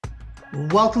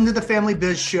Welcome to the Family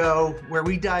Biz Show, where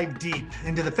we dive deep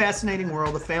into the fascinating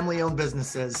world of family-owned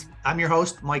businesses. I'm your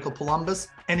host, Michael Columbus,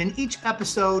 and in each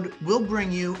episode, we'll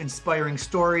bring you inspiring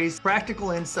stories,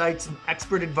 practical insights, and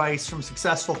expert advice from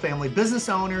successful family business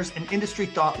owners and industry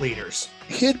thought leaders.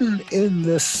 Hidden in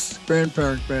this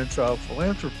grandparent-grandchild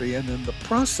philanthropy and in the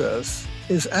process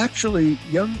is actually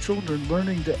young children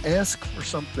learning to ask for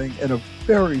something in a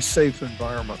very safe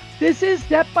environment. This is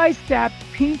step-by-step,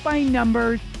 paint by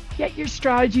numbers, get your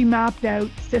strategy mapped out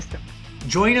system.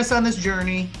 Join us on this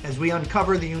journey as we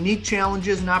uncover the unique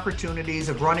challenges and opportunities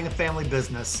of running a family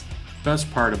business. Best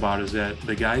part about it is that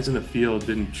the guys in the field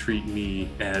didn't treat me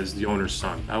as the owner's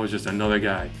son. I was just another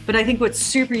guy. But I think what's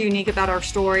super unique about our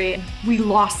story, we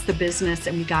lost the business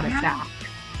and we got it back.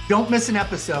 Don't miss an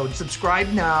episode. Subscribe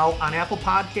now on Apple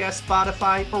Podcasts,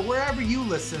 Spotify, or wherever you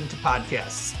listen to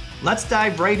podcasts. Let's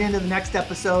dive right into the next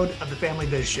episode of the Family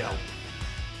Biz Show.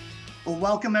 Well,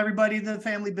 welcome everybody to the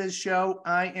Family Biz Show.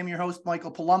 I am your host, Michael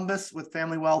Columbus with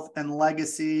Family Wealth and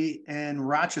Legacy in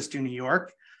Rochester, New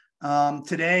York.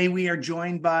 Today we are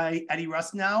joined by Eddie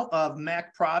Russnow of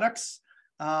Mac Products.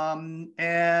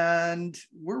 And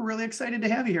we're really excited to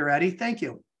have you here, Eddie. Thank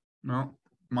you. Well,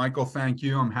 Michael, thank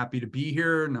you. I'm happy to be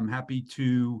here, and I'm happy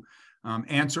to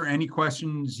answer any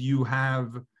questions you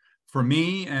have for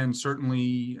me, and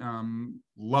certainly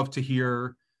love to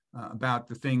hear about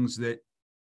the things that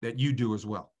you do as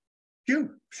well.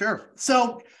 Sure.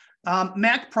 So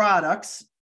Mac Products,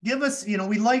 give us,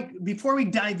 before we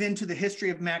dive into the history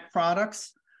of Mac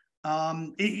Products,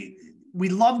 we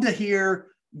love to hear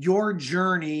your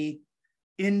journey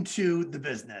into the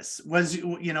business. Was,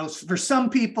 for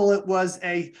some people, it was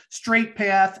a straight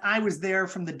path. I was there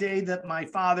from the day that my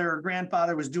father or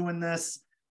grandfather was doing this.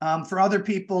 For other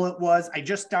people, it was, I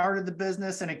just started the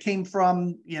business and it came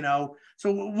from,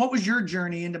 so what was your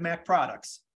journey into Mac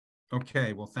Products?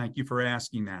 Okay, well, thank you for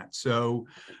asking that. So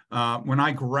when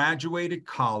I graduated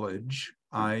college,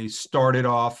 I started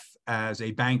off as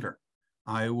a banker.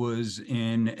 I was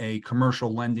in a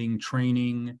commercial lending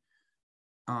training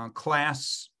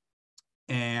class,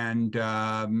 and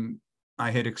I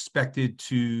had expected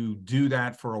to do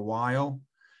that for a while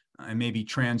and maybe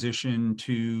transition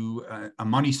to a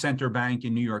money center bank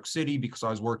in New York City because I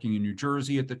was working in New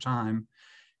Jersey at the time.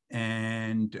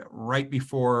 And right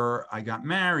before I got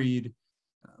married,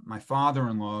 my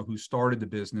father-in-law, who started the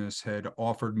business, had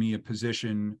offered me a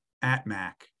position at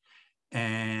Mac.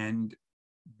 And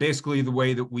basically the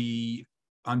way that we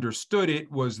understood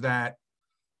it was that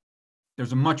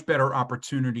there's a much better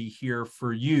opportunity here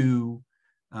for you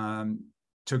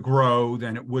to grow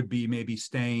than it would be maybe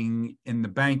staying in the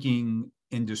banking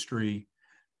industry.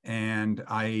 And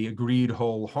I agreed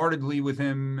wholeheartedly with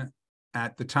him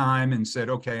at the time and said,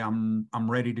 okay, I'm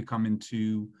ready to come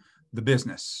into the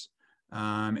business.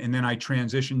 And then I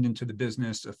transitioned into the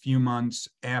business a few months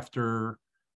after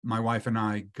my wife and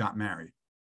I got married.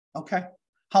 Okay.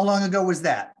 How long ago was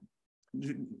that?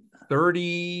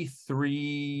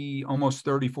 33, almost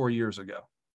 34 years ago.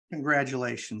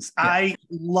 Congratulations. Yeah. I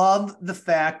love the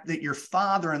fact that your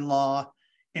father-in-law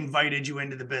invited you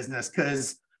into the business,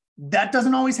 because that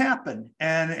doesn't always happen.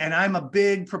 And I'm a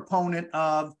big proponent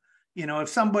of, if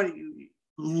somebody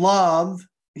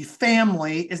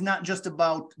family is not just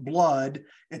about blood,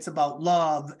 it's about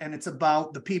love, and it's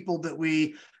about the people that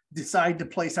we decide to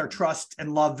place our trust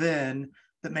and love in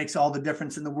that makes all the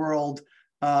difference in the world.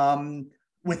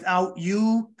 Without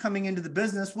you coming into the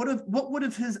business, what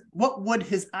would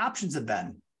his options have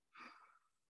been?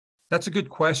 That's a good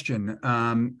question.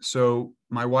 So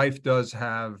my wife does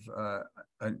have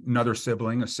another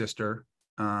sibling, a sister.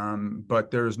 But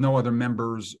there were no other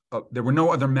members of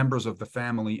the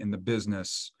family in the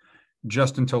business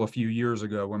just until a few years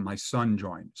ago when my son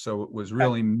joined. So it was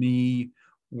really me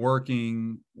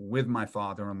working with my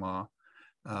father-in-law.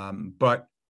 But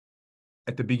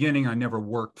at the beginning, I never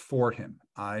worked for him.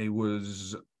 I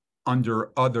was under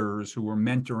others who were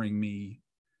mentoring me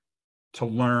to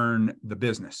learn the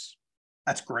business.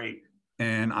 That's great.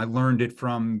 And I learned it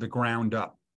from the ground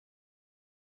up.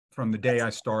 From the day I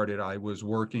started, I was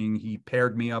working. He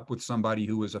paired me up with somebody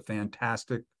who was a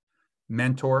fantastic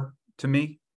mentor to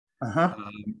me.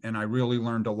 And I really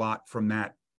learned a lot from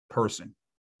that person.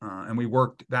 And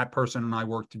that person and I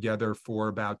worked together for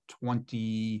about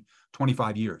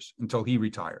 25 years until he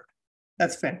retired.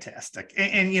 That's fantastic.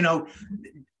 And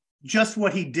just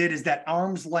what he did is that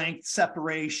arm's length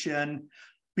separation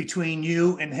between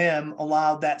you and him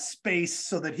allowed that space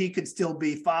so that he could still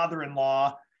be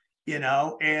father-in-law,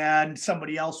 and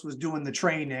somebody else was doing the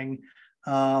training.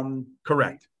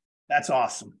 Correct. That's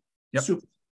awesome. Yep.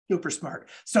 Super smart.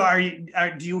 So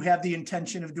do you have the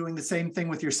intention of doing the same thing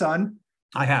with your son?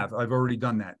 I have. I've already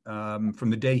done that. From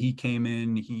the day he came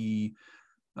in, he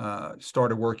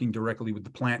started working directly with the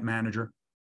plant manager.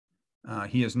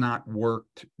 He has not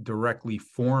worked directly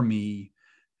for me.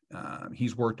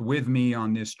 He's worked with me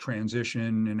on this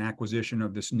transition and acquisition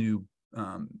of this new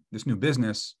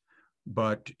business,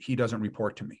 but he doesn't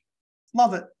report to me.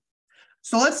 Love it.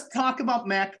 So let's talk about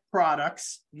Mac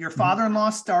Products. Your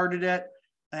father-in-law started it,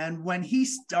 and when he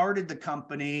started the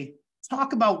company,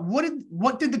 talk about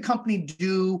what did the company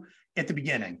do at the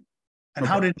beginning, and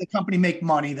how did the company make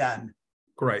money then?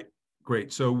 Great.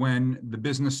 So when the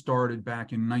business started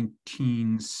back in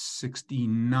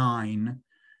 1969,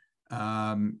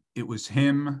 it was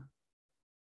him,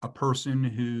 a person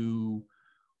who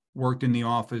worked in the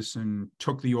office and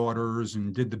took the orders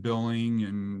and did the billing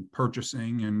and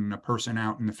purchasing, and a person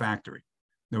out in the factory.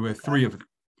 There were three of them.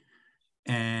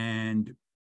 And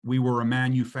we were a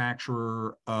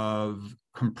manufacturer of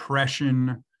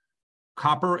compression,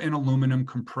 copper and aluminum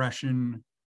compression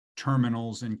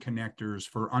terminals and connectors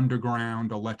for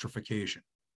underground electrification.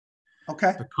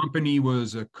 Okay. The company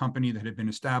was a company that had been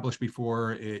established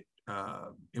before it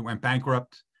went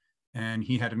bankrupt, and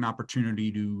he had an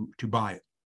opportunity to buy it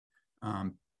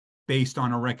based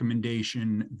on a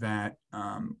recommendation that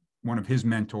one of his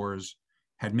mentors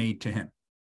had made to him.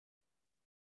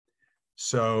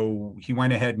 So he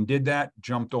went ahead and did that,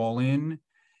 jumped all in,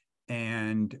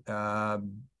 and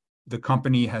the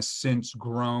company has since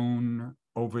grown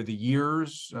over the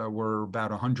years. We're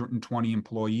about 120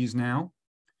 employees now,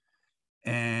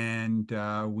 and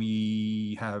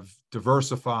we have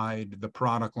diversified the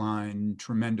product line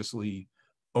tremendously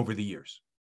over the years.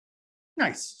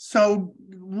 Nice. So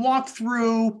walk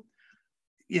through,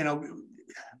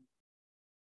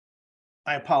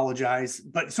 I apologize,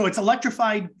 but so it's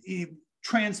electrified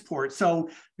transport. So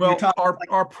well,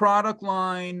 our product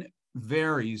line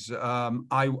varies.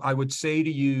 I would say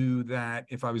to you that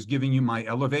if I was giving you my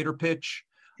elevator pitch,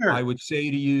 sure, I would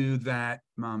say to you that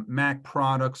Mac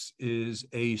Products is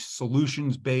a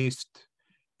solutions-based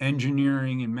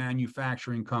engineering and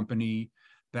manufacturing company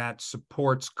that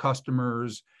supports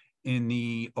customers in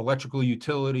the electrical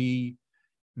utility,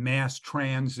 mass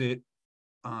transit,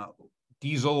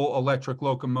 diesel electric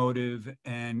locomotive,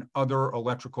 and other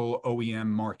electrical OEM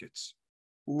markets.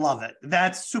 Love it.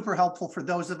 That's super helpful for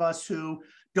those of us who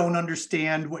don't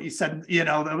understand what you said,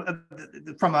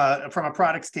 from a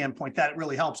product standpoint. That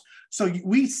really helps. So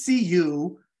we see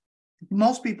you,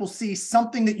 most people see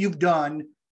something that you've done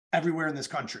everywhere in this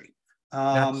country.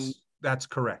 That's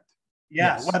correct.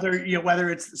 Yeah, yes. whether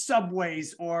it's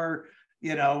subways or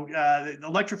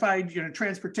electrified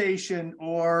transportation,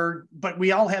 but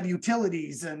we all have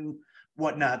utilities and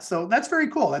whatnot. So that's very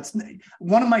cool. That's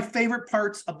one of my favorite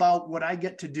parts about what I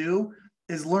get to do,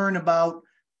 is learn about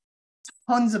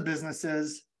tons of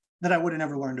businesses that I would have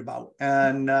never learned about.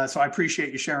 And so I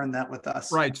appreciate you sharing that with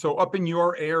us. Right. So up in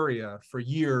your area for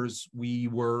years, we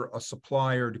were a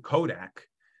supplier to Kodak.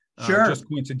 Sure. Just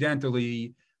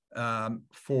coincidentally,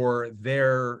 for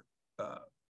their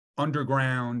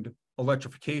underground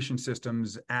electrification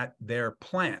systems at their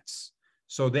plants.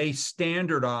 So they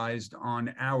standardized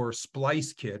on our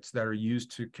splice kits that are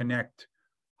used to connect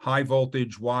high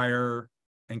voltage wire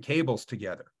and cables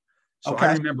together. So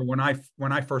I remember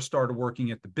when I first started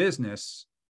working at the business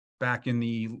back in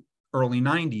the early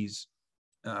 90s,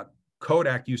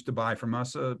 Kodak used to buy from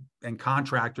us, and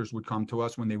contractors would come to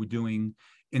us when they were doing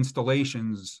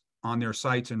installations on their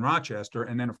sites in Rochester.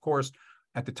 And then, of course,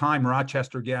 at the time,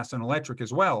 Rochester Gas and Electric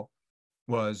as well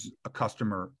was a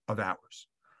customer of ours.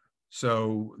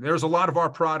 So there's a lot of our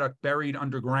product buried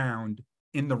underground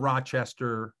in the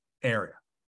Rochester area.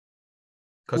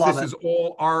 Because this is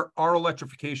all our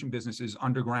electrification business is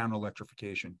underground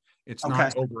electrification. It's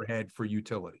not overhead for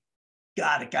utility.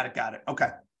 Got it. Okay.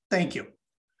 Thank you.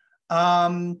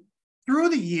 Through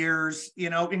the years,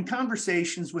 in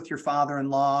conversations with your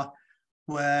father-in-law,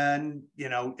 when,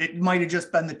 it might have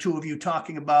just been the two of you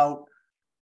talking about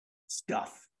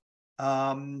stuff.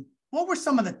 What were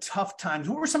some of the tough times?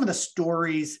 What were some of the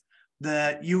stories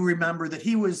that you remember that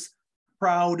he was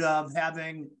proud of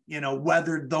having,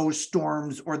 weathered those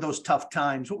storms or those tough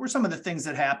times? What were some of the things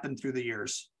that happened through the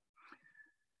years?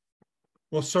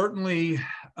 Well, certainly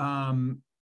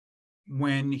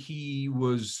when he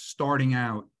was starting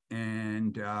out,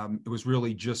 and it was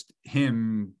really just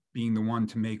him being the one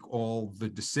to make all the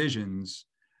decisions,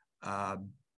 I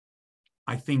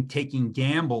think taking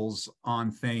gambles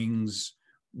on things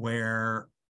where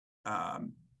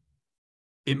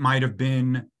it might have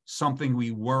been something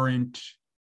we weren't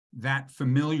that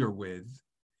familiar with,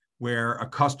 where a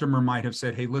customer might have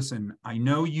said, hey, listen, I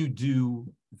know you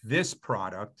do this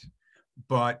product,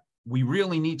 but we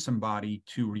really need somebody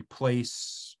to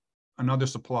replace another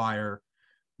supplier.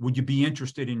 Would you be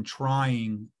interested in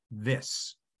trying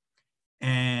this?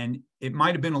 And it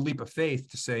might have been a leap of faith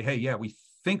to say, hey, yeah, we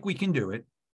think we can do it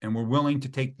and we're willing to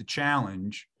take the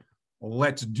challenge.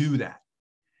 Let's do that.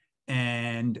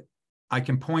 And I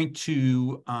can point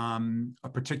to a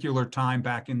particular time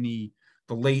back in the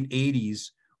late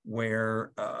 80s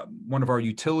where one of our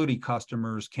utility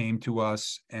customers came to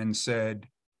us and said,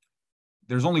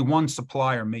 there's only one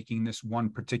supplier making this one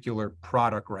particular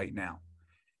product right now.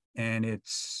 And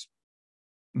it's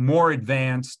more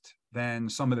advanced than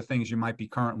some of the things you might be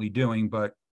currently doing.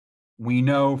 But we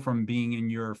know from being in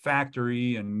your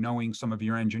factory and knowing some of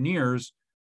your engineers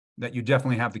that you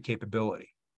definitely have the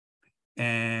capability.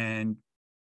 And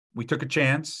we took a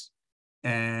chance,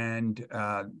 and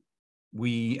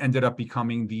we ended up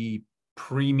becoming the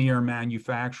premier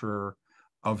manufacturer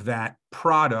of that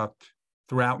product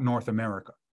throughout North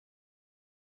America.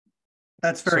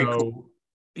 That's very cool.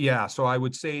 Yeah, so I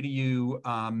would say to you,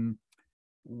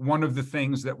 one of the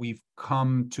things that we've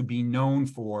come to be known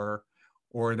for,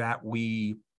 or that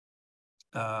we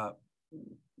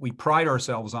pride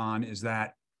ourselves on, is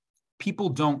that people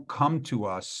don't come to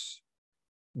us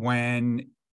when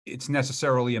it's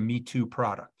necessarily a Me Too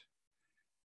product.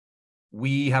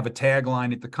 We have a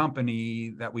tagline at the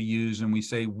company that we use, and we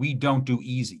say, we don't do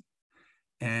easy.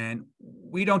 And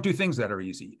we don't do things that are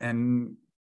easy. And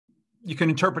you can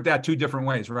interpret that two different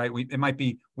ways, right? We might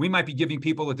be giving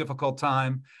people a difficult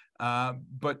time,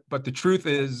 but the truth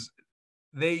is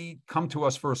they come to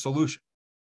us for a solution.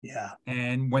 Yeah.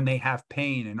 And when they have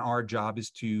pain, and our job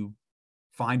is to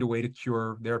find a way to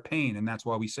cure their pain. And that's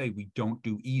why we say we don't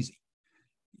do easy.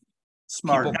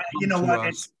 Smart. You know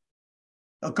what?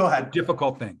 Go ahead.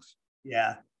 Difficult things.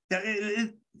 Yeah.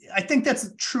 I think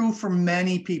that's true for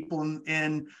many people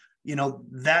in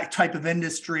that type of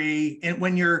industry. And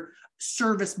when you're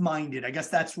service minded, I guess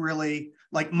that's really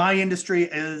like my industry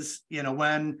is,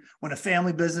 when a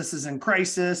family business is in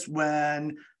crisis,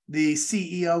 when the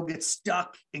CEO gets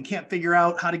stuck and can't figure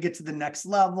out how to get to the next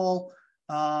level,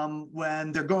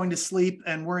 when they're going to sleep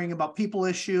and worrying about people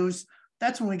issues,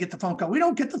 that's when we get the phone call. We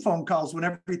don't get the phone calls when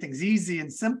everything's easy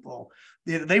and simple.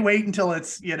 They wait until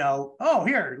it's, oh,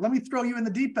 here, let me throw you in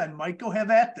the deep end, Mike, go have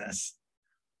at this.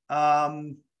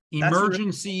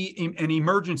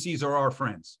 Emergencies are our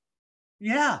friends.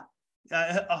 Yeah,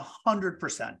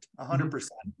 100%,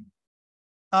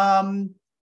 100%.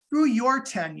 Through your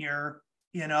tenure,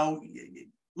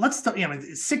 let's talk,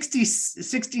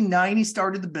 60, 90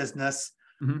 started the business.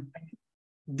 Mm-hmm.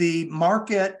 The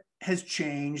market has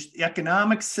changed. The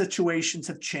economic situations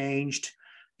have changed.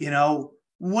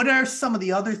 What are some of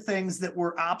the other things that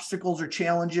were obstacles or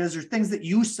challenges or things that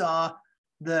you saw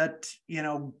that,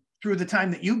 through the time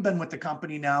that you've been with the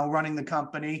company now, running the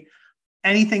company?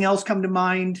 Anything else come to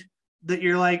mind that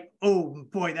you're like, oh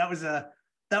boy, that was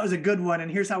a good one,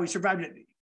 and here's how we survived it?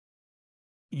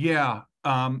 Yeah.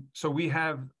 So we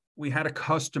had a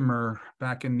customer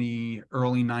back in the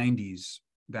early 90s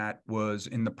that was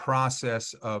in the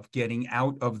process of getting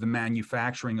out of the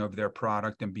manufacturing of their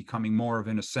product and becoming more of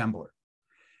an assembler.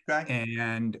 Okay.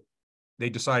 And they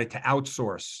decided to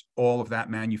outsource all of that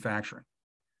manufacturing.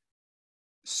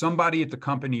 Somebody at the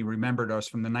company remembered us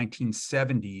from the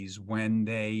 1970s when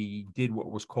they did what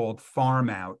was called farm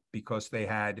out, because they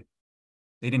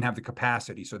didn't have the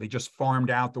capacity. So they just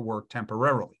farmed out the work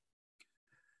temporarily.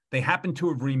 They happened to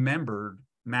have remembered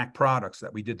Mac Products,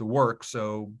 that we did the work.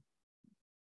 So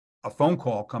a phone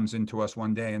call comes into us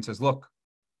one day and says, look,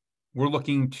 we're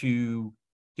looking to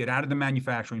get out of the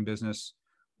manufacturing business.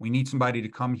 We need somebody to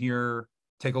come here,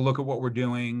 take a look at what we're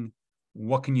doing.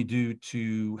 What can you do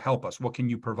to help us? What can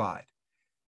you provide?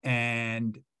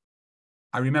 And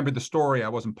I remember the story. I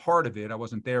wasn't part of it. I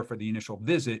wasn't there for the initial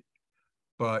visit,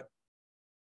 but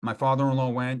my father-in-law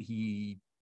went. He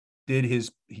did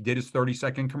his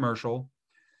 30-second commercial,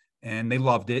 and they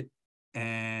loved it.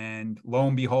 And lo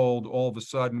and behold, all of a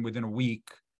sudden, within a week,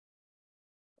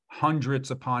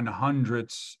 hundreds upon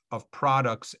hundreds of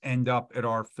products end up at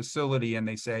our facility, and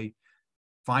they say,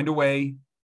 find a way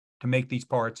to make these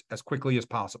parts as quickly as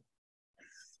possible.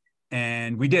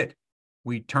 And we did.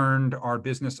 We turned our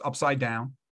business upside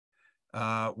down.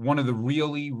 One of the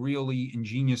really, really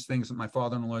ingenious things that my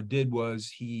father-in-law did was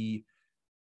he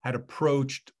had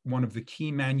approached one of the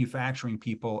key manufacturing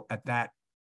people at that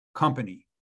company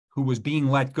who was being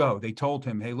let go. They told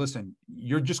him, hey, listen,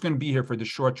 you're just going to be here for this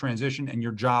short transition and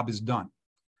your job is done.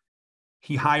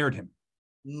 He hired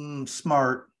him.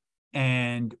 Smart.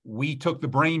 And we took the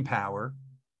brain power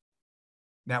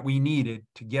that we needed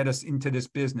to get us into this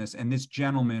business. And this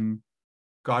gentleman,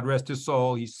 God rest his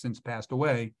soul, he's since passed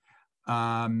away,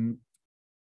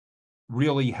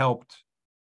 really helped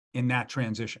in that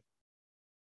transition.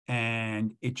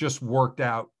 And it just worked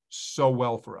out so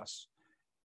well for us.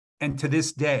 And to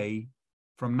this day,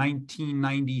 from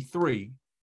 1993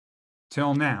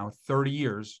 till now, 30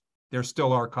 years, they're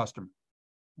still our customer.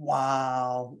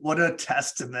 Wow. What a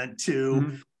testament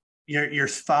to your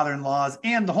father-in-law's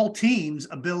and the whole team's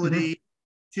ability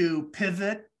to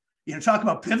pivot. You know, talk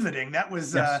about pivoting. That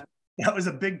was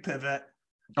a big pivot.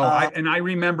 Oh, I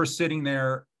remember sitting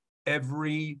there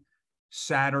every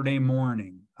Saturday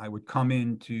morning. I would come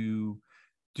in to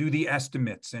do the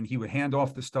estimates, and he would hand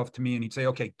off the stuff to me, and he'd say,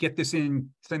 okay, get this in,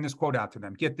 send this quote out to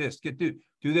them, get this, do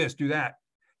this, do that.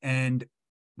 And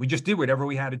we just did whatever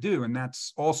we had to do. And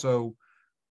that's also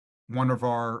one of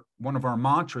our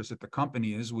mantras at the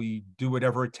company is we do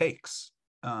whatever it takes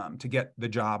to get the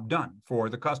job done for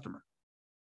the customer.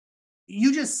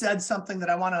 You just said something that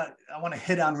I want to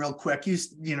hit on real quick. You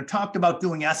talked about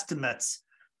doing estimates.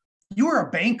 You were a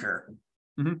banker.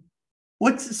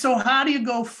 So how do you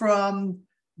go from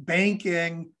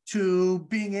banking to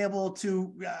being able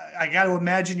to, I got to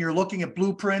imagine you're looking at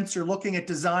blueprints, you're looking at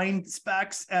design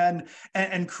specs and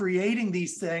creating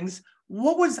these things.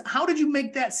 How did you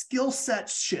make that skill set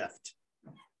shift?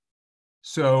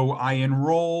 So I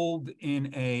enrolled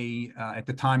in at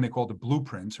the time they called it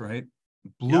blueprints, right?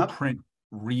 Blueprint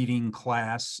reading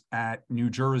class at New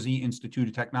Jersey Institute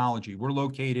of Technology. We're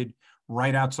located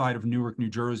right outside of Newark, New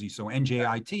Jersey. So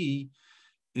NJIT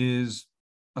is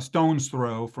a stone's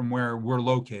throw from where we're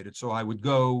located. So I would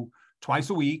go twice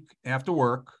a week after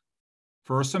work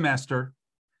for a semester,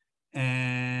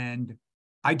 and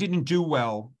I didn't do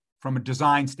well from a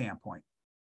design standpoint,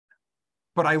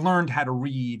 but I learned how to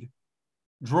read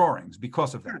drawings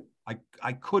because of that.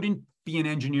 I couldn't be an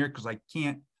engineer because I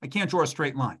can't draw a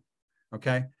straight line.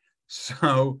 Okay.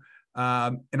 So,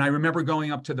 and I remember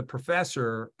going up to the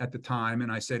professor at the time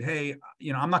and I said, hey,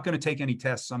 I'm not going to take any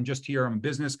tests. I'm just here. I'm a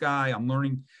business guy. I'm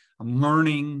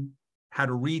learning how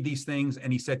to read these things.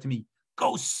 And he said to me,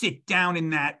 go sit down in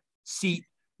that seat.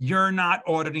 You're not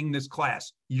auditing this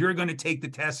class. You're going to take the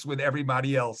tests with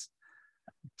everybody else.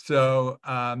 So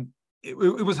it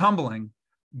was humbling,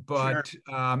 but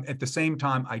at the same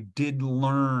time, I did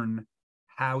learn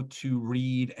how to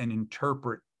read and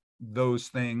interpret those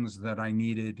things that I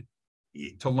needed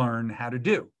to learn how to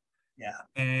do. Yeah.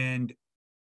 And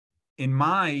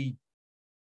the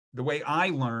way I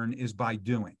learn is by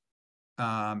doing.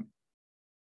 I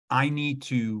need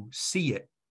to see it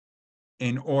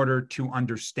in order to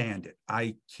understand it.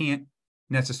 I can't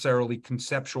necessarily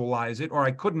conceptualize it, or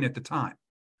I couldn't at the time.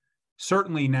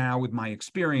 Certainly now with my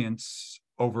experience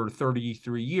over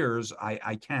 33 years,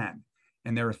 I can.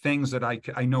 And there are things that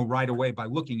I know right away by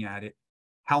looking at it,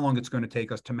 how long it's going to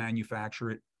take us to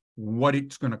manufacture it, what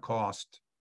it's going to cost,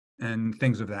 and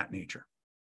things of that nature.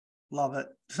 Love it.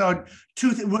 So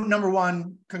number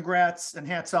one, congrats and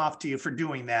hats off to you for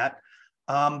doing that.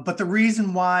 But the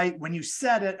reason why, when you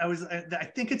said it, I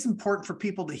think it's important for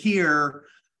people to hear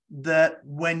that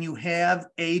when you have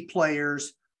A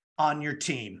players on your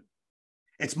team,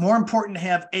 it's more important to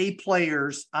have A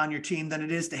players on your team than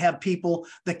it is to have people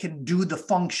that can do the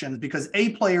functions, because A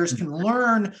players can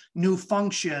learn new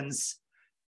functions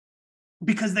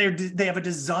because they have a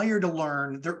desire to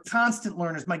learn. They're constant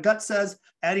learners. My gut says,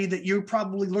 Eddie, that you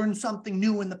probably learned something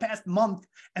new in the past month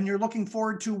and you're looking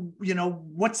forward to,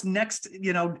 what's next,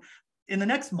 in the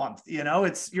next month.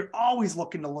 You're always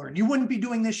looking to learn. You wouldn't be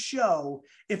doing this show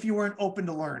if you weren't open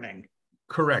to learning.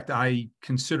 Correct. I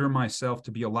consider myself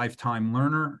to be a lifetime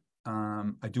learner.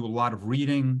 I do a lot of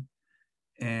reading,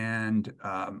 and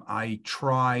I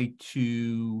try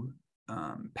to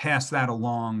pass that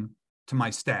along to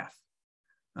my staff.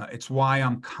 It's why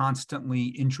I'm constantly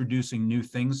introducing new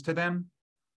things to them.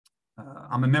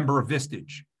 I'm a member of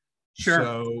Vistage. Sure.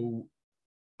 So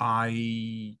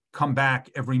I come back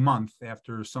every month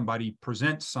after somebody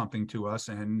presents something to us,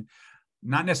 and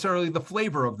not necessarily the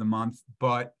flavor of the month,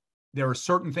 but there are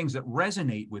certain things that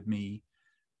resonate with me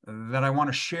that I want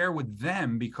to share with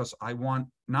them, because I want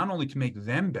not only to make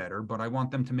them better, but I want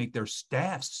them to make their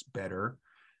staffs better,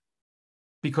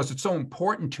 because it's so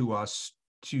important to us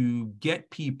to get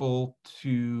people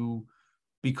to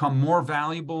become more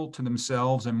valuable to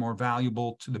themselves and more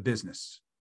valuable to the business.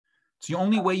 It's the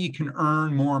only way you can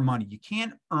earn more money. You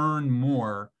can't earn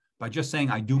more by just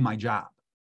saying, I do my job.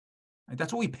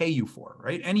 That's what we pay you for,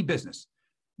 right? Any business.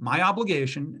 My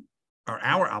obligation, or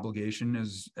our obligation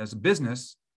as a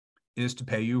business, is to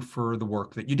pay you for the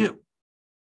work that you do.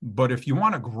 But if you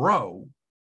want to grow,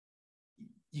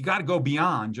 you got to go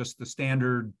beyond just the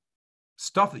standard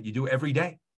stuff that you do every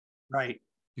day. Right.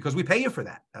 because we pay you for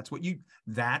that. That's what you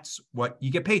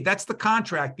get paid. That's the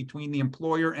contract between the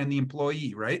employer and the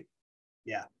employee, right?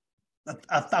 Yeah,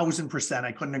 1,000%.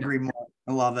 I couldn't agree more.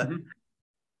 I love it. Mm-hmm.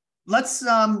 Let's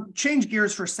change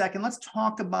gears for a second. Let's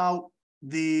talk about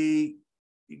the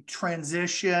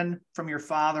transition from your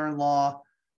father-in-law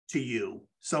to you.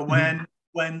 So when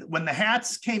the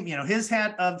hats came, his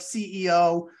hat of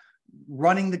CEO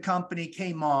running the company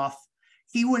came off,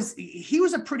 he was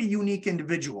a pretty unique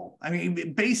individual. I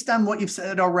mean, based on what you've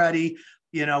said already,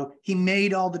 he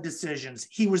made all the decisions.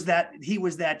 He was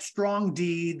that strong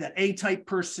D, that A-type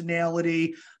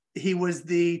personality. He was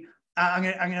I'm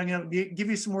going to give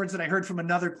you some words that I heard from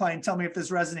another client. Tell me if this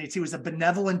resonates. He was a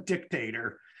benevolent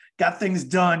dictator, got things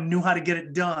done, knew how to get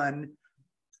it done.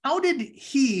 How did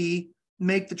he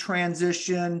make the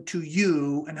transition to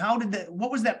you, and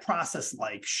what was that process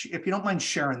like? If you don't mind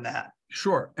sharing that.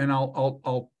 Sure. And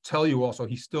I'll tell you also,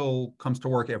 he still comes to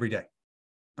work every day.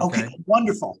 Okay,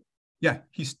 wonderful. Yeah,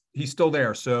 he's still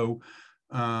there. So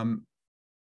when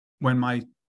my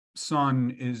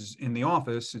son is in the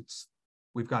office,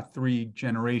 we've got 3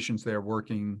 generations there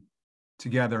working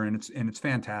together, and it's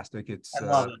fantastic. I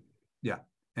love it. Yeah,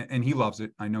 and he loves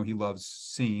it. I know he loves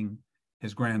seeing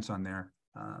his grandson there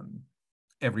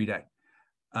every day.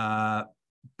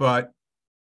 But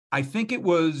I think it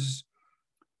was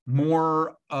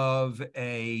more of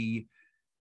it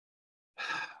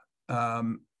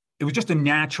was just a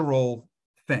natural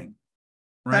thing,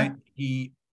 right?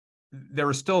 Okay. There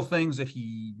are still things that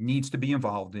he needs to be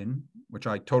involved in, which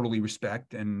I totally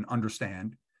respect and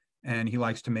understand, and he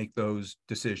likes to make those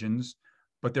decisions.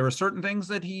 But there are certain things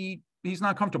that he's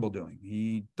not comfortable doing.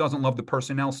 He doesn't love the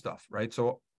personnel stuff, right?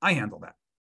 So I handle that.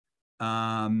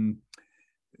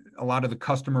 A lot of the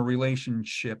customer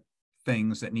relationship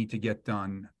things that need to get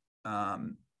done,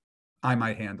 I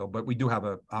might handle, but we do have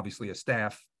obviously a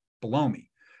staff below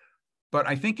me. But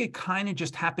I think it kind of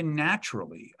just happened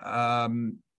naturally. I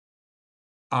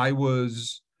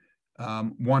was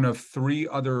one of 3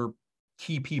 other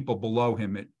key people below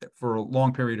him for a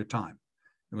long period of time.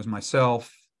 It was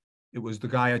myself. It was the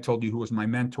guy I told you who was my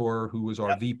mentor, who was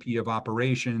our VP of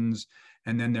operations.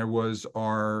 And then there was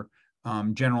our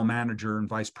general manager and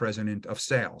vice president of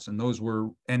sales. And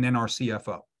then our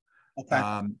CFO.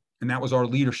 Okay. And that was our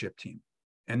leadership team.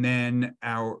 And then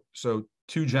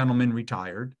 2 gentlemen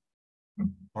retired,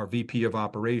 our VP of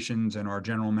operations and our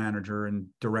general manager and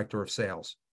director of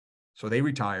sales. So they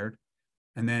retired,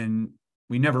 and then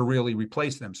we never really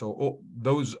replaced them. So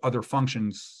those other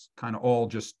functions kind of all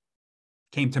just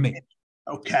came to me.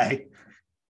 Okay.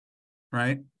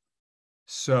 Right.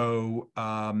 So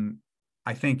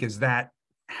I think as that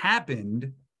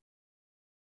happened,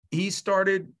 he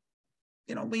started,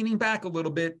 leaning back a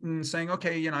little bit and saying,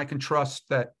 okay, I can trust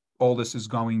that all this is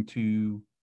going to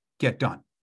get done.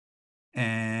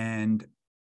 And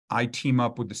I team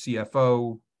up with the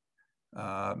CFO.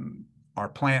 Our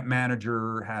plant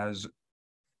manager has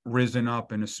risen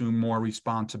up and assumed more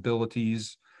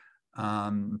responsibilities.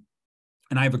 And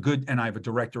I have a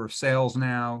director of sales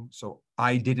now. So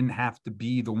I didn't have to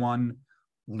be the one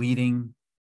leading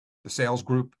the sales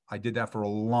group. I did that for a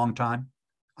long time.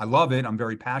 I love it. I'm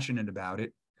very passionate about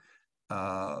it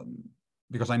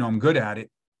because I know I'm good at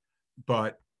it,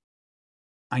 but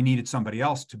I needed somebody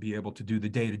else to be able to do the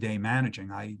day-to-day managing.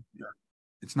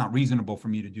 It's not reasonable for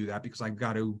me to do that because I've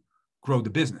got to grow the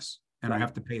business, and I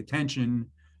have to pay attention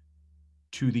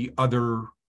to the other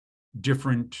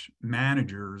different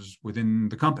managers within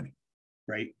the company.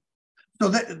 Right. So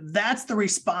that's the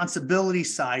responsibility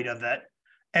side of it.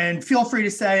 And feel free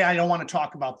to say, I don't want to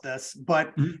talk about this,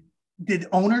 but did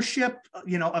ownership,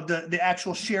 of the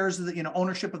actual shares of the,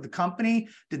 ownership of the company,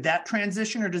 did that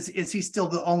transition, or is he still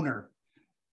the owner?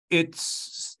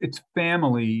 It's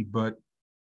family, but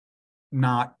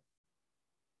not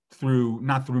through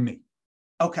me.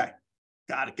 Okay.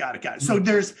 Got it. So and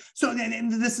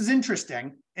this is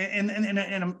interesting.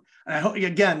 And I hope,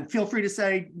 again, feel free to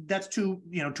say that's too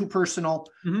personal.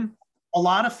 Mm-hmm. A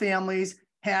lot of families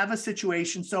have a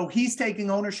situation. So he's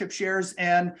taking ownership shares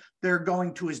and they're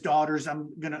going to his daughters, I'm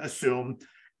going to assume.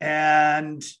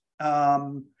 And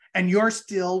you're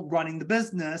still running the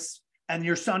business and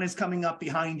your son is coming up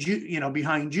behind you.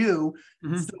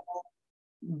 Mm-hmm. So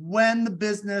when the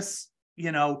business,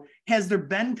 has there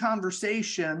been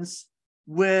conversations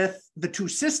with the 2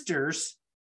 sisters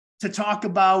to talk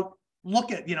about,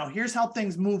 look at, here's how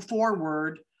things move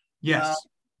forward. Yes.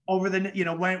 Over the,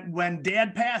 when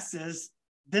dad passes,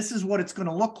 this is what it's going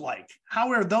to look like.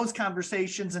 How are those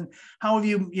conversations, and how have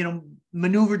you,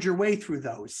 maneuvered your way through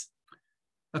those?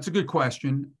 That's a good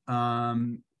question.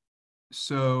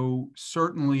 So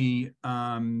certainly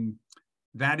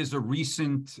that is a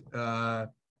recent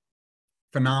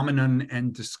phenomenon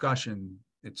and discussion.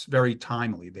 It's very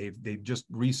timely. They've just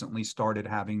recently started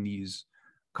having these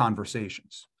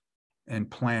conversations and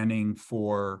planning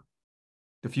for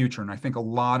the future. And I think a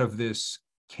lot of this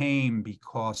came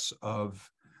because of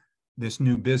this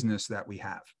new business that we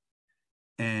have.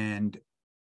 And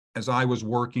as I was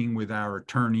working with our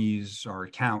attorneys, our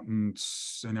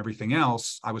accountants, and everything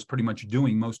else, I was pretty much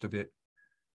doing most of it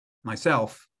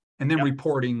myself, and then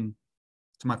reporting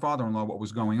to my father-in-law what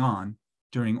was going on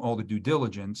during all the due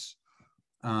diligence.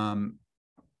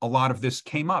 A lot of this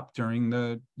came up during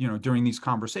these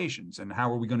conversations, and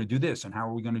how are we going to do this, and how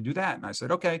are we going to do that? And I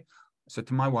said, okay. I said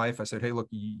to my wife, I said, hey, look,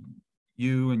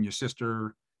 you and your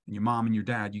sister and your mom and your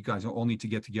dad, you guys all need to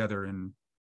get together and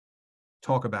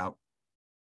talk about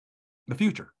the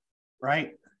future.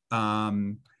 Right.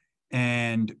 And,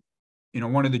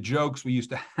 one of the jokes we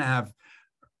used to have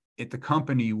at the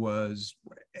company was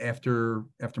after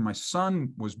my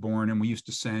son was born, and we used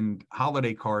to send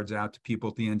holiday cards out to people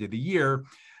at the end of the year.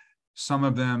 Some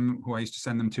of them who I used to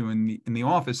send them to in the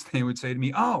office, they would say to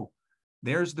me, oh,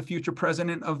 there's the future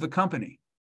president of the company.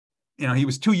 He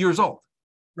was 2 years old.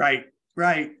 Right.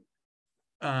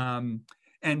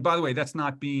 And by the way, that's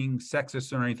not being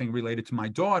sexist or anything related to my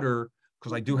daughter,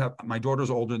 because I do have, my daughter's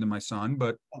older than my son,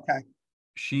 but okay,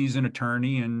 she's an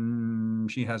attorney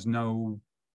and she has no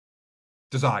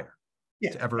desire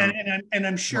to ever. And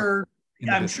I'm sure,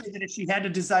 that if she had a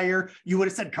desire, you would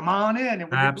have said, come on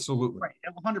in. Absolutely. Right.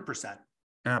 100%.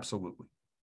 Absolutely.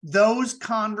 Those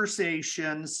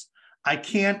conversations, I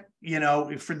can't,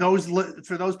 for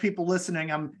those people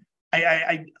listening,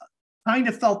 I kind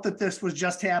of felt that this was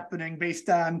just happening based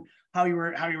on how you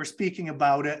were speaking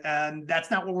about it. And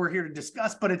that's not what we're here to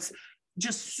discuss, but it's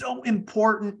just so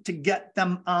important to get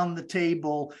them on the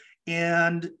table.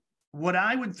 And what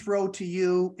I would throw to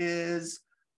you is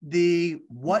the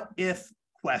what if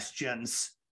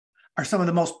questions are some of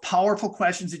the most powerful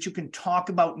questions that you can talk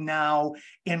about now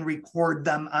and record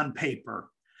them on paper.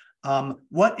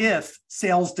 What if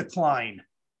sales decline?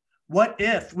 What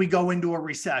if we go into a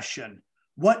recession?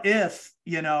 What if,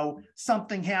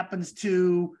 something happens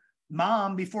to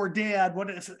mom before dad? What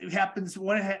if it happens?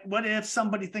 What if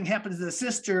something happens to the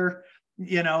sister,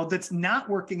 that's not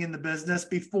working in the business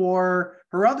before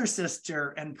her other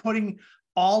sister? And putting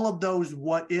all of those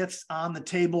what ifs on the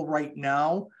table right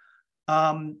now.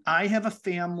 I have a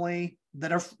family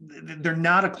they're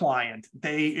not a client.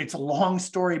 It's a long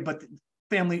story, but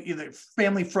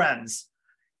family friends,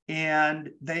 and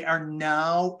they are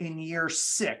now in year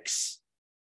 6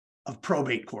 of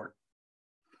probate court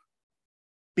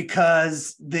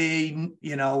because they,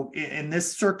 in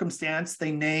this circumstance,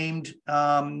 they named,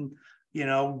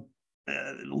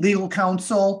 legal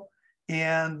counsel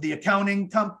and the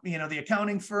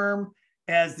accounting firm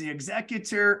as the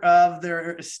executor of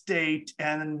their estate,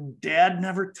 and dad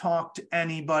never talked to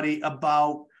anybody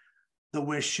about the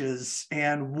wishes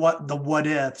and what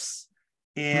ifs,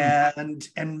 and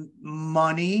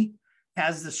money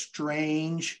has the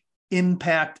strange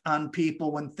impact on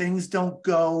people when things don't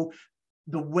go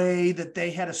the way that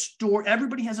they had a story.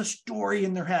 Everybody has a story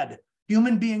in their head.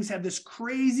 Human beings have this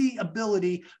crazy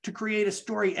ability to create a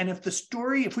story. And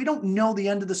if we don't know the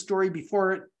end of the story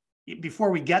before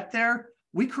we get there,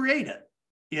 we create it.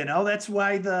 That's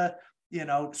why the,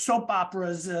 soap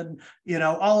operas and,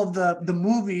 all of the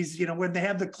movies, when they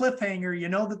have the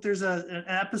cliffhanger, that there's an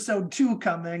episode 2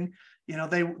 coming,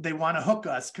 they want to hook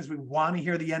us because we want to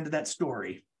hear the end of that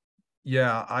story.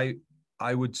 Yeah,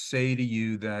 I would say to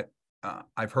you that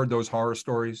I've heard those horror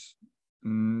stories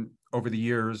over the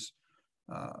years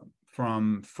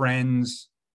from friends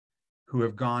who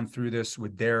have gone through this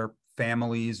with their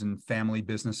families and family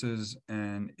businesses,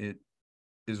 and it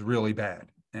is really bad,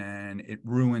 and it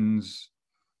ruins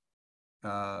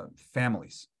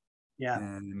families. Yeah.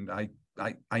 And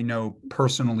I know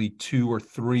personally 2 or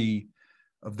 3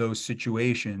 of those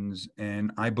situations,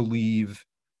 and I believe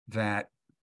that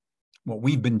what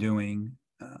we've been doing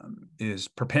is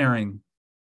preparing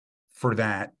for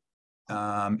that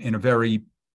in a very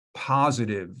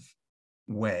positive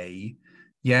way.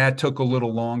 Yeah, it took a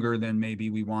little longer than maybe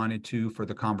we wanted to for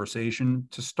the conversation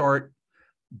to start,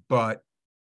 but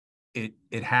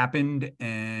it happened,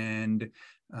 and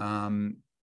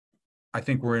I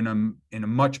think we're in a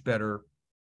much better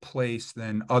place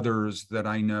than others that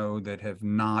I know that have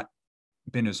not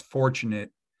been as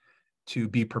fortunate to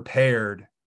be prepared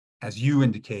as you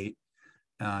indicate,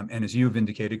 and as you've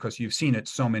indicated, because you've seen it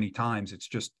so many times. It's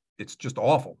just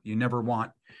awful. You never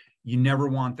want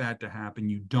that to happen.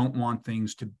 You don't want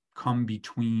things to come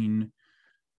between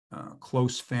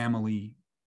close family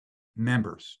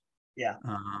members. Yeah.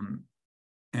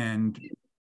 And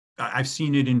I've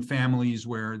seen it in families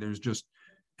where there's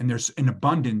an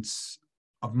abundance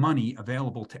of money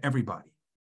available to everybody,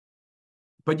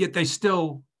 but yet they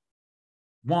still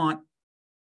want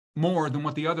more than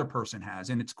what the other person has.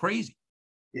 And it's crazy.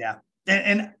 Yeah.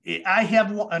 And I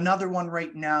have another one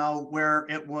right now where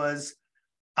it was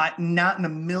not in a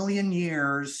million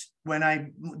years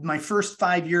when my first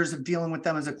 5 years of dealing with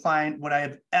them as a client, would I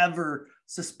have ever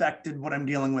suspected what I'm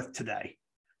dealing with today.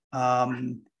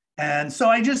 And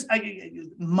so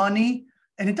money,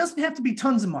 and it doesn't have to be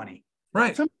tons of money.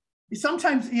 Right.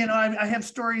 Sometimes, I have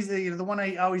stories that, the one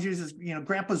I always use is,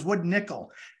 Grandpa's wood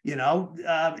nickel.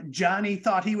 Johnny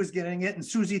thought he was getting it and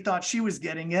Susie thought she was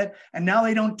getting it. And now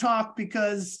they don't talk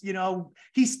because, he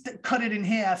cut it in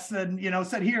half and,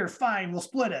 said, here, fine, we'll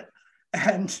split it.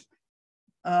 And,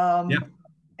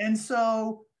 and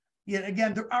so,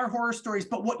 again, there are horror stories,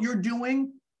 but what you're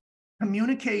doing,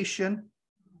 communication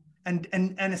and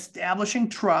establishing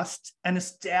trust and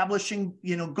establishing,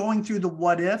 going through the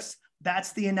what ifs,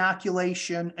 that's the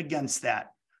inoculation against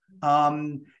that.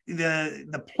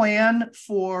 The plan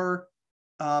for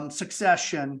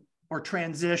succession or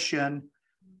transition,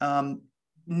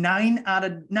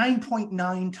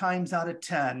 9.9 times out of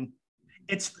 10,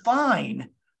 it's fine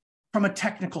from a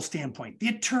technical standpoint. The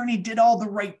attorney did all the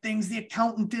right things, the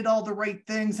accountant did all the right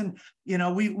things, and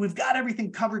we've got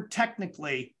everything covered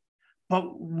technically.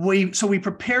 But we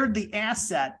prepared the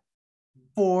asset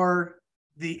for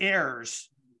the heirs,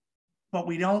 but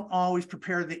we don't always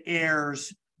prepare the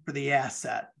heirs for the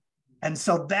asset. And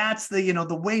so that's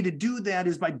the way to do that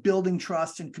is by building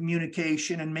trust and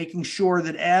communication and making sure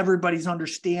that everybody's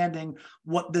understanding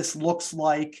what this looks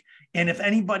like. And if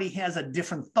anybody has a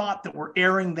different thought, that we're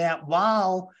airing that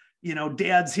while,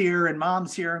 dad's here and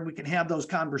mom's here, and we can have those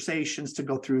conversations to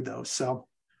go through those. So,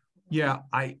 yeah,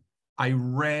 I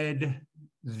read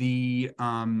a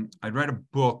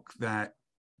book that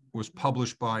was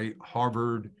published by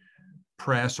Harvard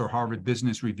Press or Harvard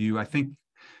Business Review. I think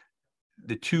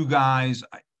the two guys,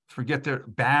 I forget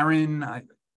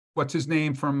what's his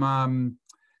name, from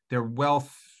their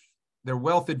wealth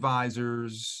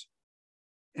advisors,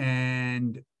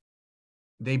 and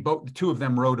the two of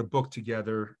them wrote a book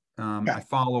together. I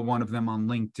follow one of them on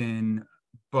LinkedIn,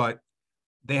 but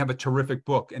they have a terrific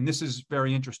book. And this is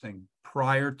very interesting.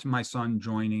 Prior to my son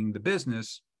joining the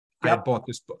business, I had bought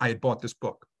this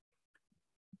book.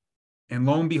 And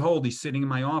lo and behold, he's sitting in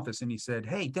my office and he said,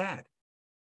 "Hey, Dad,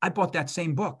 I bought that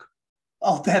same book."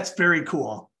 Oh, that's very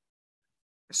cool.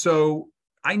 So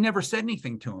I never said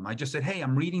anything to him. I just said, "Hey,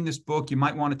 I'm reading this book. You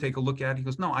might want to take a look at it." He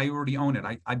goes, "No, I already own it.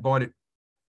 I bought it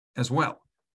as well."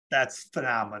 That's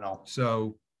phenomenal.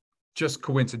 So just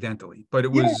coincidentally, but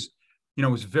it was, it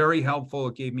was very helpful.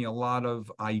 It gave me a lot of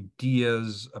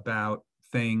ideas about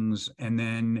things. And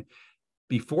then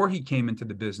before he came into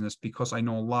the business, because I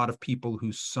know a lot of people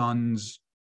whose sons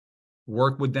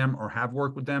work with them or have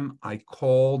worked with them, I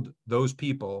called those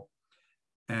people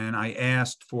and I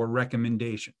asked for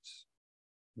recommendations.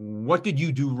 What did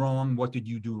you do wrong? What did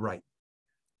you do right?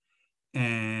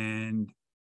 And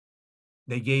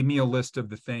they gave me a list of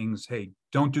the things. Hey,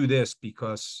 don't do this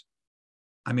because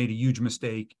I made a huge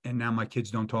mistake and now my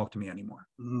kids don't talk to me anymore.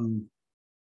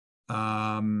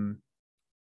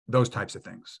 Those types of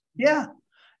things. Yeah.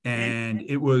 And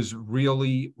it was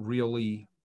really, really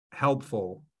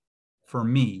helpful for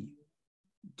me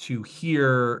to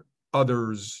hear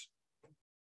others'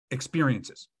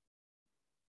 experiences.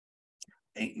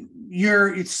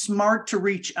 It's smart to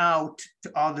reach out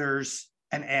to others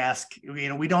and ask.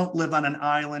 We don't live on an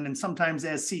island, and sometimes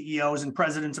as CEOs and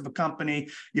presidents of a company,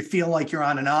 you feel like you're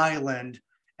on an island.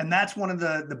 And that's one of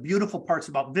the beautiful parts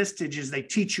about Vistage is they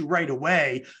teach you right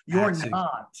away. You're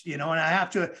not, and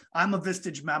I'm a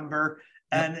Vistage member.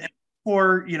 And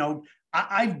for,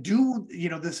 I do,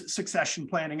 this succession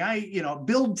planning. I,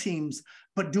 build teams,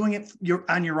 but doing it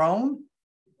on your own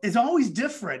is always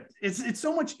different. It's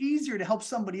so much easier to help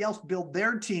somebody else build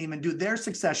their team and do their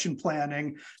succession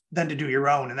planning than to do your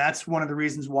own. And that's one of the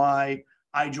reasons why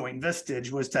I joined Vistage,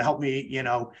 was to help me,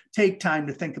 take time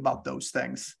to think about those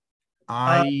things.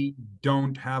 I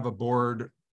don't have a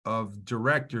board of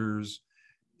directors,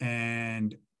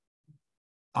 and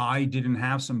I didn't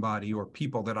have somebody or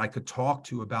people that I could talk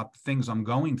to about the things I'm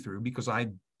going through because I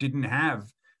didn't have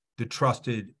the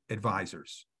trusted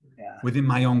advisors within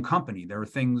my own company. There are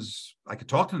things I could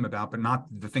talk to them about, but not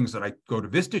the things that I go to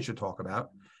Vistage to talk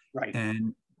about. Right.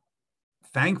 And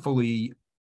thankfully,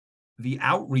 the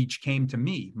outreach came to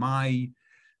me.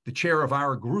 The chair of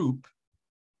our group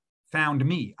found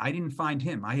me. I didn't find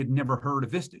him. I had never heard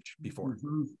of Vistage before.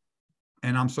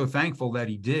 And I'm so thankful that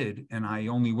he did. And I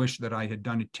only wish that I had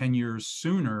done it 10 years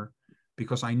sooner,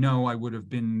 because I know I would have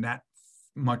been that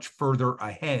much further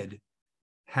ahead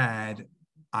had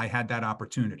I had that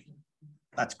opportunity.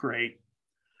 That's great.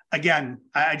 Again,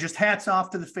 I just hats off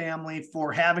to the family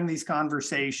for having these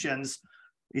conversations.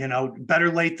 You know,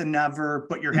 better late than never,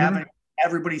 but you're having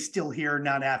everybody's still here,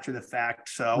 not after the fact.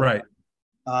 So, right.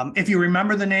 If you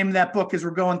remember the name of that book as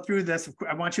we're going through this,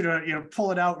 I want you to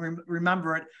pull it out and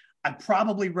remember it. I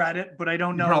probably read it, but I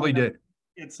don't know. You probably did.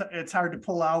 It's hard to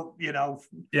pull out.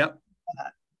 Yep.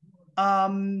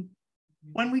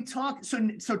 When we talk,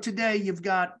 so today you've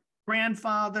got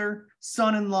grandfather,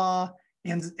 son-in-law,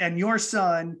 and your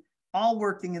son all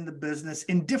working in the business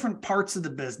in different parts of the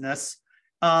business.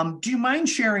 Do you mind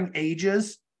sharing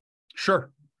ages?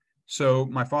 Sure. So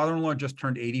my father-in-law just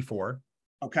turned 84.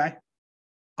 Okay.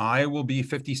 I will be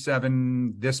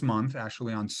 57 this month,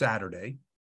 actually on Saturday.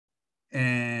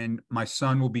 And my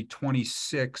son will be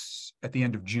 26 at the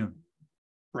end of June.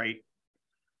 Great.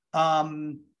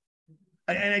 And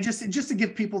I just to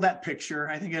give people that picture,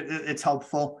 I think it's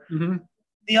helpful.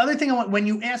 The other thing when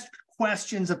you ask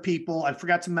questions of people, I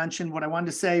forgot to mention what I wanted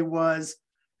to say was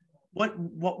what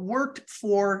worked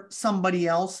for somebody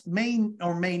else may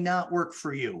or may not work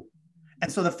for you. And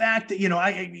so the fact that,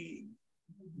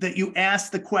 that you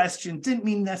asked the question didn't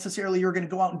mean necessarily you're going to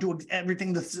go out and do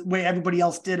everything the way everybody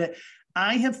else did it.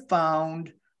 I have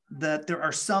found that there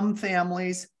are some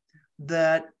families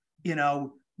that,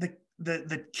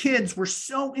 the kids were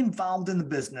so involved in the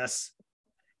business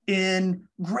in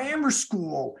grammar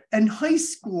school and high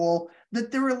school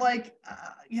that they were like,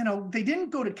 they didn't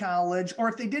go to college, or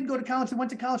if they did go to college, they went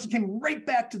to college and came right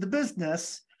back to the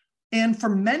business. And for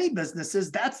many businesses,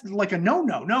 that's like a no,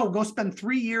 go spend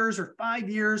 3 years or 5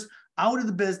 years out of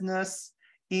the business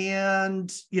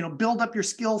and, build up your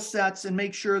skill sets and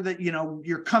make sure that,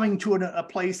 you're coming to a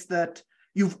place that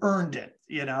you've earned it,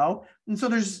 And so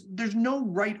there's no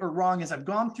right or wrong. As I've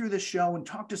gone through this show and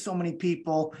talked to so many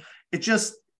people, it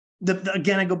just,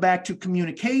 again, I go back to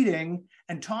communicating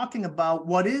and talking about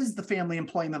what is the family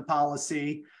employment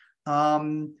policy.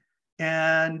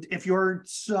 And if your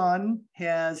son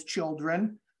has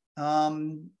children,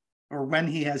 or when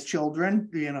he has children,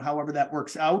 however that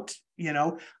works out,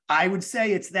 I would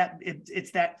say it's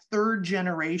that third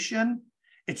generation.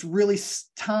 It's really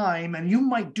time, and you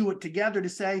might do it together to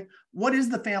say, what is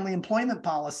the family employment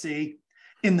policy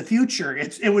in the future?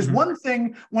 It was one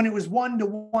thing when it was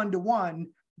 1-to-1-to-1,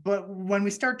 but when we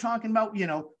start talking about,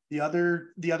 the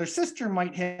other sister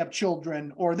might have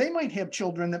children, or they might have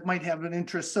children that might have an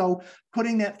interest. So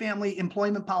putting that family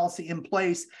employment policy in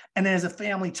place, and as a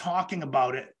family talking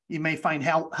about it, you may find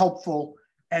helpful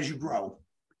as you grow.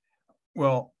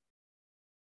 Well,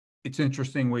 it's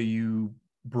interesting where you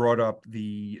brought up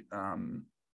the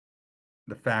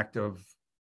fact of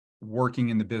working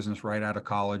in the business right out of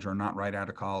college or not right out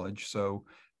of college. So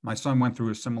my son went through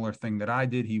a similar thing that I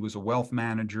did. He was a wealth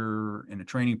manager in a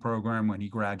training program when he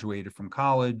graduated from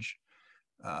college.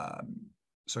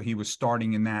 So he was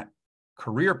starting in that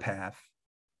career path.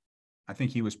 I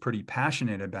think he was pretty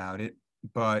passionate about it,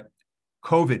 but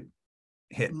COVID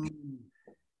hit.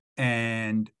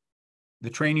 And the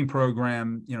training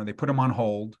program, they put him on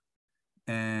hold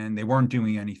and they weren't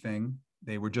doing anything.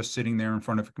 They were just sitting there in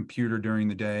front of a computer during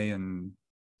the day and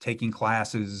taking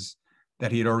classes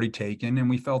that he had already taken. And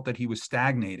we felt that he was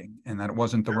stagnating and that it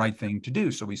wasn't the right thing to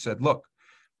do. So we said, look,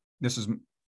 this is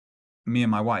me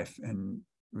and my wife. And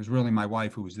it was really my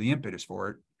wife who was the impetus for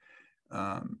it.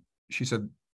 She said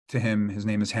to him, his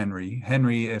name is Henry.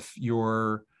 Henry, if you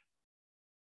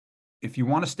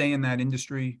want to stay in that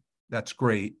industry, that's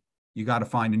great. You got to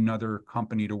find another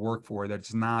company to work for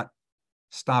that's not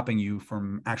stopping you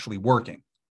from actually working.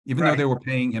 Even though they were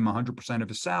paying him 100% of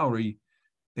his salary,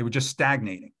 they were just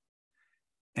stagnating.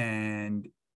 And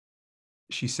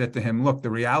she said to him, look, the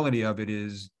reality of it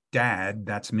is Dad,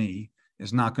 that's me,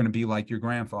 is not going to be like your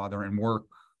grandfather and work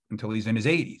until he's in his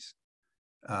 80s.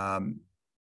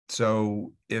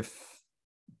 So if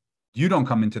you don't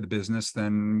come into the business,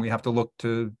 then we have to look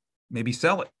to maybe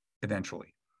sell it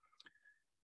eventually.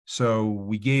 So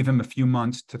we gave him a few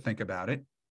months to think about it.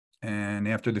 And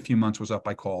after the few months was up,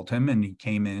 I called him and he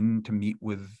came in to meet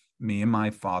with me and my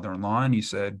father-in-law. And he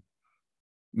said,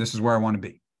 this is where I want to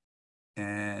be.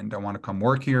 And I want to come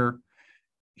work here.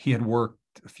 He had worked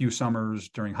a few summers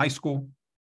during high school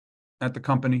at the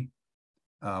company,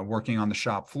 working on the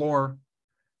shop floor,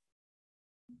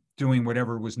 doing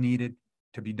whatever was needed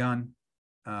to be done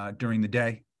during the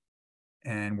day,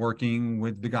 and working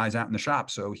with the guys out in the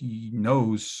shop. So he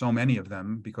knows so many of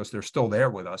them because they're still there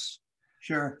with us.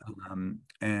 Sure.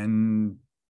 And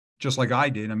just like I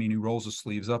did. I mean, he rolls his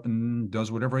sleeves up and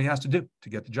does whatever he has to do to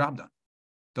get the job done.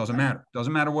 Doesn't matter.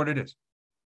 Doesn't matter what it is.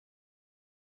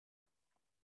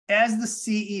 As the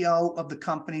CEO of the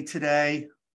company today,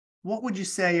 what would you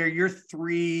say are your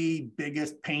 3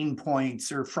 biggest pain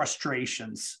points or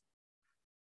frustrations?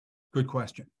 Good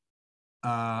question.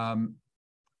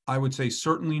 I would say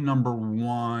certainly number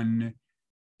 1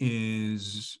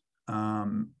 is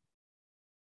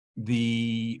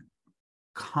the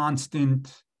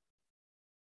constant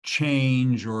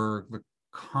change or the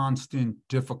constant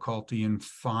difficulty in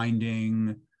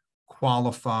finding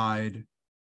qualified,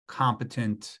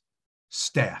 competent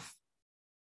staff.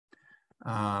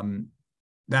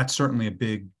 That's certainly a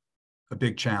big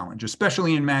challenge,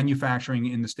 especially in manufacturing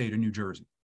in the state of New Jersey.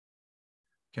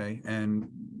 Okay, and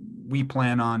we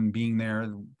plan on being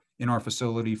there in our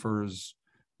facility for as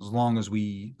long as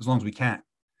we can.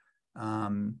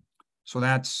 So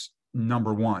that's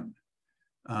number 1.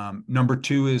 Number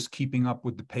 2 is keeping up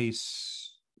with the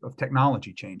pace of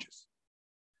technology changes.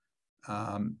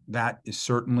 That is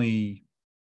certainly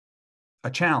a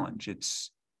challenge.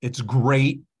 It's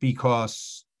great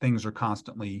because things are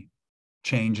constantly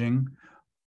changing,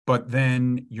 but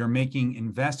then you're making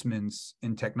investments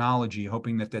in technology,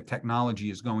 hoping that the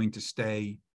technology is going to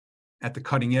stay at the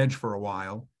cutting edge for a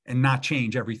while and not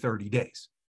change every 30 days.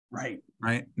 Right.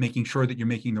 Right. Making sure that you're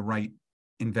making the right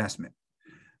investment.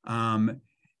 And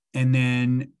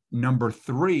then number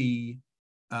 3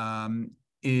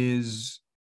 is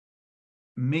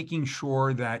making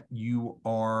sure that you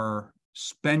are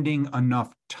spending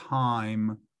enough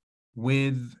time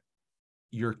with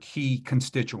your key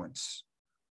constituents,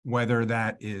 whether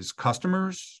that is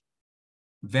customers,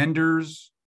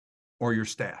 vendors, or your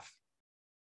staff,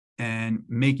 and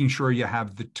making sure you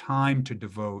have the time to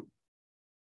devote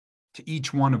to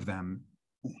each one of them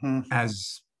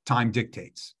as time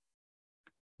dictates.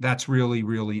 That's really,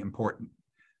 really important,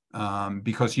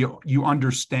 because you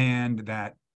understand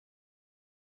that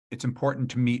it's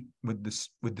important to meet with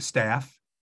the staff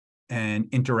and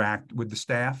interact with the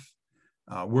staff.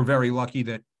 We're very lucky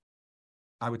that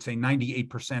I would say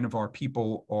 98% of our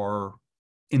people are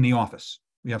in the office.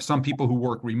 We have some people who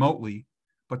work remotely,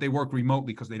 but they work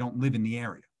remotely because they don't live in the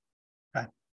area. Okay.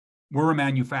 We're a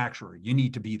manufacturer. You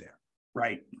need to be there.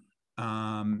 Right.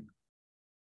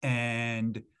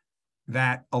 And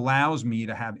that allows me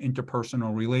to have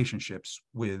interpersonal relationships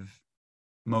with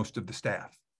most of the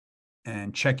staff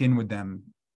and check in with them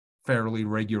fairly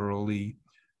regularly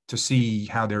to see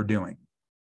how they're doing.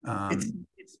 It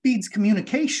speeds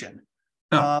communication.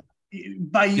 By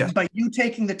you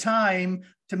taking the time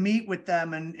to meet with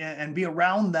them and be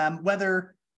around them,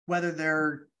 whether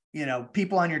they're,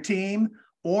 people on your team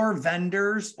or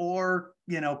vendors or,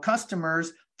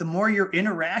 customers, the more you're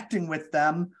interacting with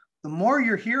them, the more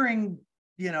you're hearing,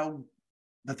 the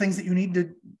things that you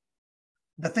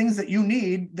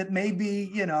need that may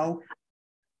be,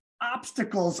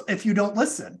 obstacles if you don't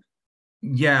listen.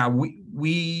 Yeah,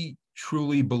 we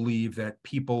truly believe that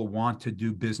people want to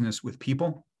do business with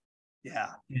people. Yeah.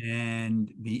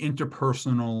 And the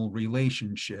interpersonal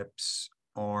relationships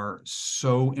are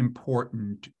so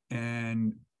important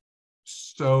and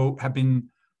so have been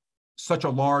such a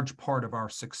large part of our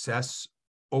success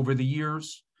over the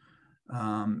years,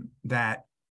 that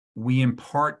we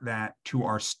impart that to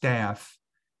our staff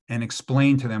and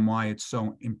explain to them why it's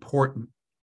so important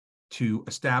to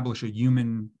establish a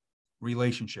human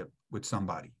relationship with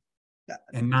somebody. Yeah.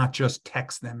 And not just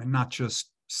text them and not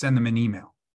just send them an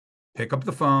email. Pick up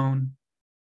the phone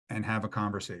and have a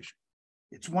conversation.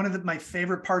 It's one of my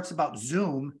favorite parts about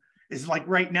Zoom is, like,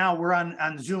 right now we're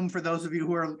on Zoom for those of you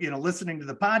who are, listening to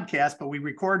the podcast, but we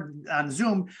record on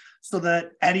Zoom so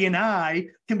that Eddie and I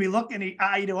can be looking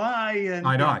eye to eye and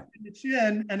eye to eye. In the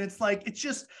chin. And it's like,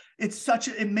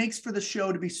 it makes for the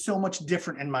show to be so much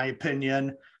different, in my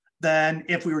opinion, than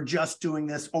if we were just doing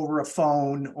this over a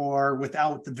phone or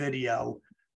without the video.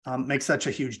 Makes such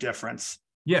a huge difference.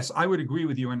 Yes, I would agree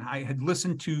with you. And I had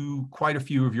listened to quite a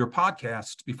few of your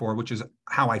podcasts before, which is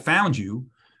how I found you.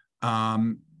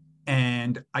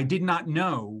 And I did not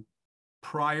know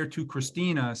prior to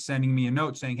Christina sending me a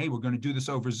note saying, hey, we're going to do this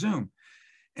over Zoom.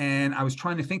 And I was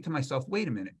trying to think to myself, wait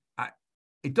a minute,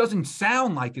 it doesn't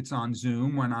sound like it's on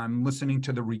Zoom when I'm listening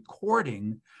to the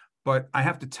recording, but I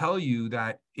have to tell you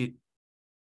that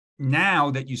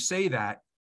now that you say that,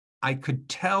 I could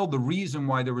tell the reason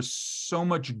why there was so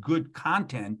much good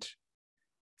content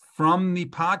from the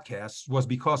podcasts was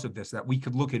because of this, that we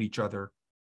could look at each other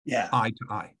eye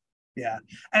to eye. Yeah.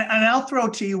 And I'll throw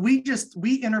to you, we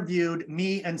interviewed,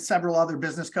 me and several other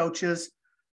business coaches,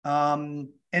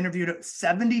 interviewed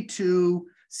 72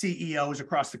 CEOs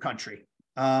across the country.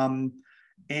 And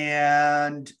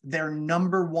their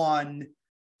number one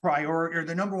priority, or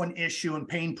the number one issue and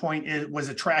pain point was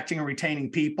attracting and retaining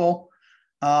people.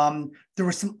 There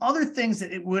were some other things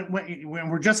that when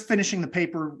we're just finishing the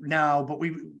paper now, but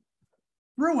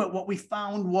through it, what we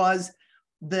found was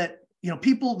that,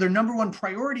 people, their number one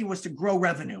priority was to grow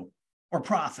revenue or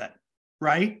profit,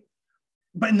 right?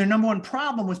 But their number one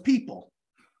problem was people.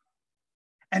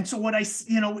 And so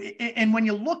and when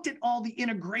you looked at all the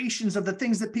integrations of the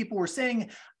things that people were saying,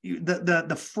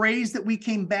 the phrase that we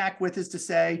came back with is to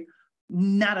say,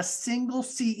 not a single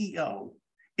CEO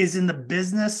is in the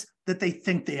business that they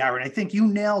think they are. And I think you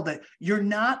nailed it. You're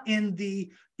not in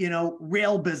the,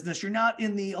 rail business. You're not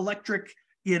in the electric,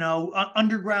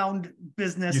 underground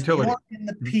business. Utility. You're in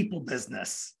the people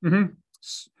business. Mm-hmm.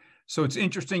 So it's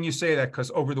interesting you say that,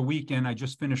 because over the weekend, I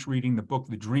just finished reading the book,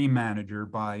 The Dream Manager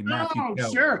by Matthew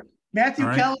Kelly. Sure. Matthew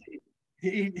Right. Kelly,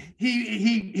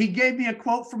 he gave me a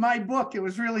quote from my book. It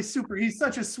was really super. He's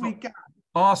such a sweet guy.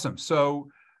 Awesome. So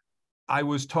I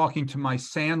was talking to my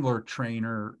Sandler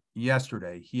trainer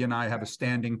yesterday. He and I have a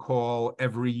standing call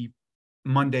every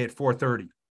Monday at 4:30.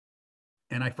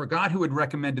 And I forgot who had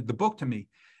recommended the book to me.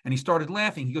 And he started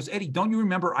laughing. He goes, Eddie, don't you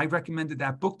remember I recommended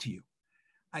that book to you?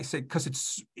 I said, because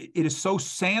it is so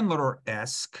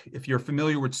Sandler-esque, if you're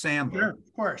familiar with Sandler. Sure,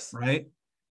 of course. Right?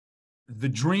 The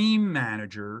Dream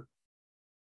Manager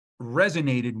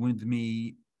resonated with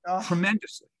me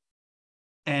tremendously.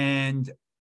 And,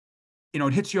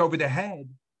 it hits you over the head.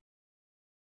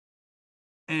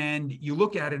 And you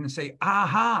look at it and say,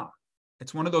 aha.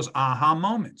 It's one of those aha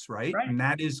moments, right? And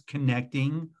that is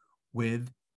connecting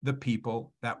with the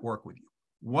people that work with you.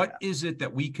 What is it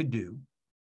that we could do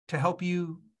to help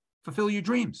you fulfill your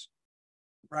dreams?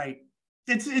 Right.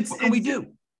 What can we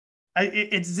do?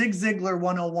 It's Zig Ziglar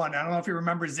 101. I don't know if you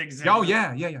remember Zig Ziglar. Oh,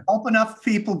 yeah. Help enough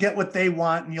people get what they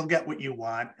want and you'll get what you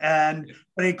want.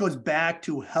 But it goes back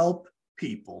to help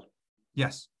people.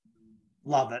 Yes.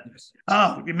 Love it. Yes.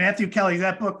 Oh, Matthew Kelly,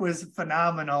 that book was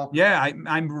phenomenal. Yeah,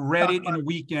 I read it in a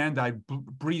weekend. I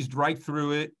breezed right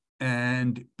through it.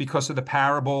 And because of the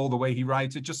parable, the way he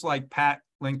writes it, just like Pat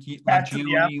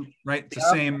Lencioni, right? It's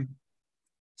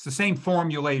the same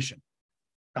formulation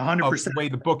 100%. of the way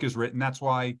the book is written. That's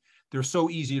why they're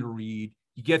so easy to read.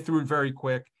 You get through it very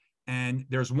quick, and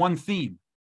there's one theme,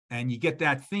 and you get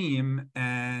that theme,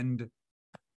 and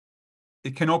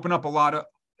it can open up a lot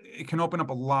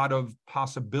of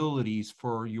possibilities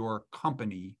for your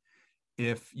company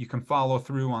if you can follow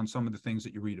through on some of the things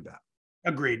that you read about.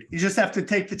 Agreed. You just have to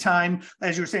take the time,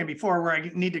 as you were saying before, where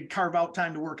I need to carve out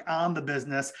time to work on the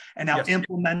business and now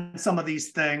implement some of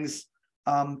these things,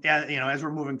 as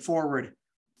we're moving forward.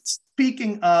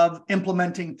 Speaking of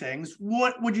implementing things,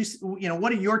 what would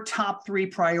what are your top 3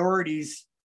 priorities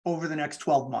over the next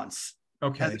 12 months?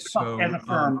 Okay. As a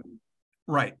firm.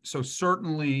 Right. So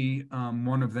certainly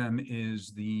one of them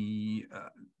is the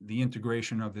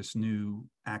integration of this new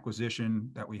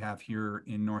acquisition that we have here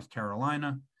in North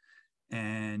Carolina,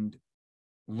 and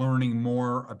learning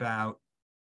more about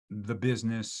the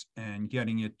business and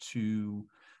getting it to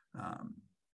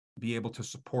be able to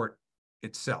support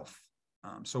itself.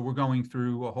 So we're going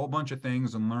through a whole bunch of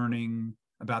things and learning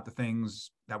about the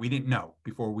things that we didn't know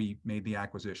before we made the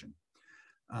acquisition.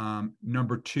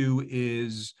 Number 2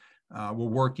 is we're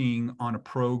working on a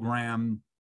program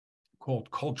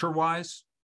called CultureWise.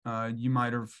 You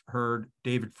might have heard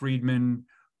David Friedman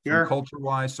from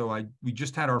CultureWise. So we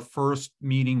just had our first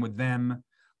meeting with them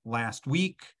last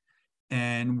week,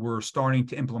 and we're starting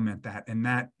to implement that. And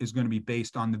that is going to be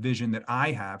based on the vision that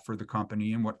I have for the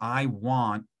company and what I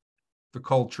want the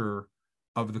culture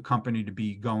of the company to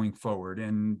be going forward.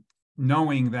 And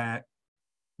knowing that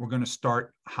we're going to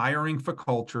start hiring for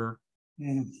culture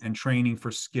and training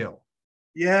for skill.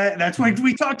 Yeah, that's what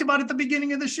we talked about at the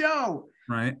beginning of the show.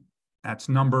 Right. That's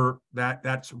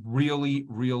really,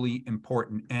 really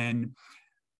important. And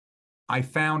I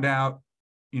found out,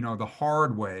 the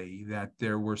hard way that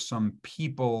there were some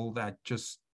people that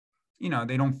just,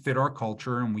 they don't fit our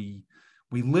culture, and we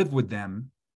live with them,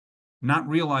 not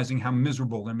realizing how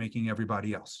miserable they're making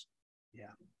everybody else.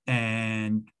 Yeah.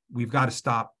 And we've got to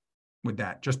stop with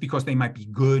that. Just because they might be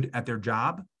good at their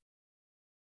job,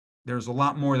 there's a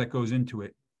lot more that goes into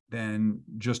it than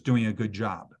just doing a good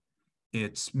job.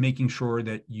 It's making sure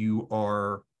that you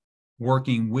are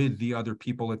working with the other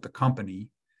people at the company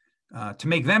to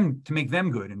make them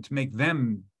good and to make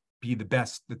them be the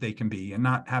best that they can be, and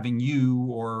not having you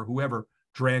or whoever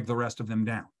drag the rest of them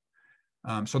down.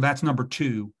 So that's number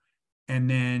 2. And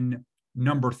then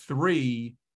number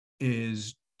 3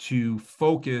 is to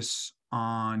focus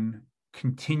on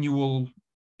continual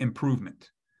improvement.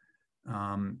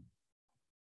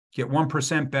 get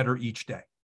 1% better each day.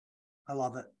 I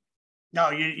love it. No,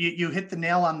 you hit the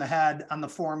nail on the head on the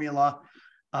formula.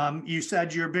 You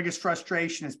said your biggest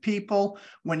frustration is people.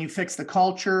 When you fix the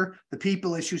culture, the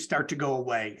people issues start to go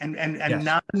away. And Yes.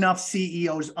 Not enough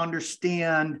CEOs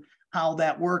understand how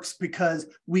that works, because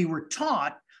we were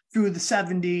taught through the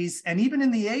 70s and even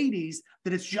in the 80s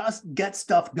that it's just get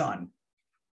stuff done.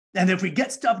 And if we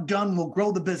get stuff done, we'll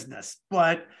grow the business,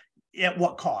 but at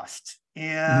what cost?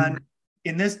 And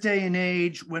in this day and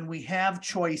age, when we have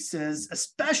choices,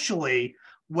 especially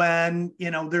when,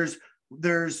 you know, there's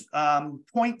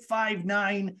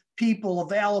 0.59 people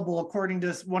available, according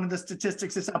to one of the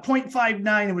statistics. It's a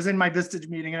 0.59. It was in my Vistage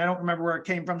meeting, and I don't remember where it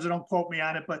came from, so don't quote me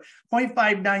on it, but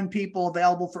 0.59 people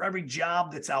available for every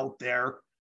job that's out there.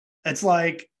 It's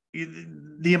like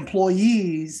the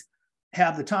employees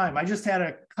have the time. I just had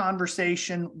a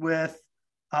conversation with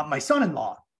my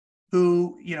son-in-law,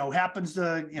 who, you know, happens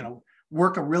to, you know,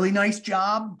 work a really nice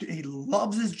job. He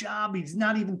loves his job. He's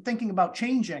not even thinking about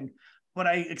changing. But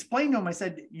I explained to him, I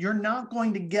said, you're not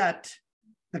going to get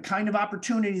the kind of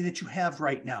opportunity that you have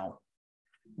right now.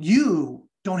 You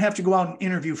don't have to go out and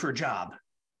interview for a job.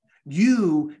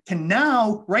 You can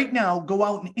now, right now, go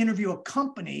out and interview a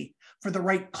company for the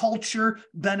right culture,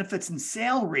 benefits, and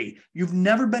salary. You've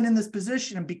never been in this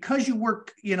position. And because you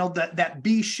work, you know, that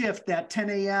B shift, that 10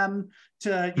 a.m.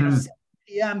 to, you know, 7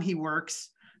 p.m. he works,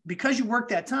 because you work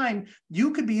that time,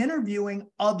 you could be interviewing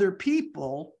other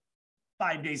people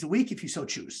 5 days a week if you so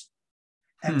choose,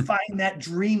 and find that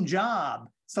dream job.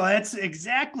 So that's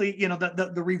exactly, you know,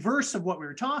 the reverse of what we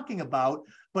were talking about.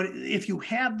 But if you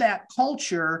have that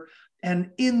culture,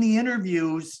 and in the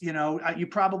interviews, you know, you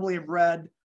probably have read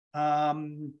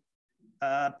Patrick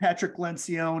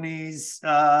Lencioni's,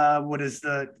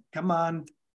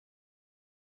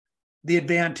 The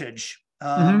Advantage.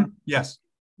 Yes.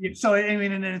 So, I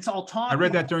mean, and it's all talking. I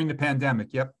read that during the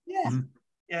pandemic. Yep. Yeah.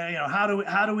 Yeah. You know,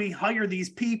 how do we hire these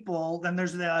people? Then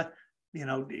there's the, you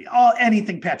know,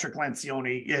 anything Patrick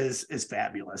Lencioni is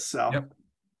fabulous. So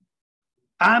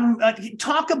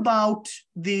talk about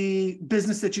the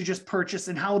business that you just purchased,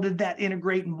 and how did that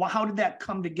integrate, and how did that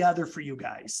come together for you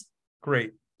guys?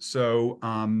 Great. So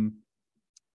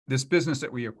this business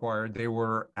that we acquired, they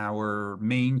were our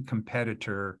main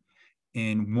competitor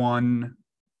in one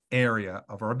area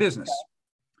of our business.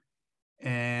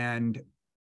 And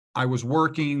I was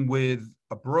working with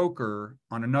a broker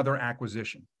on another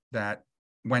acquisition that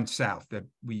went south, that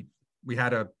we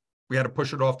had to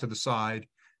push it off to the side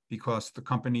because the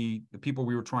company, the people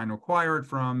we were trying to acquire it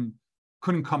from,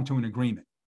 couldn't come to an agreement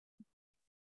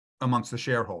amongst the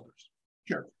shareholders.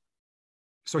 Sure.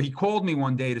 So he called me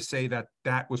one day to say that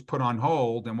that was put on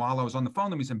hold. And while I was on the phone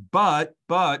with him, he said, but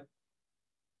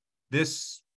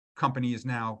this company is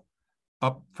now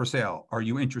up for sale. Are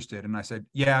you interested? And I said,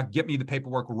 yeah, get me the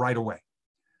paperwork right away.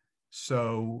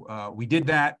 So we did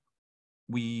that.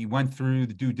 We went through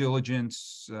the due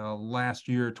diligence last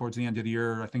year, towards the end of the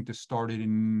year. I think this started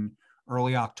in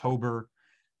early October,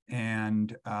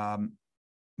 and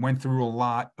went through a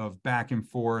lot of back and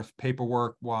forth,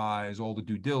 paperwork-wise, all the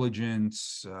due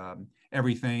diligence,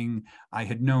 everything. I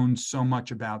had known so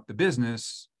much about the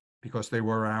business because they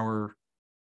were our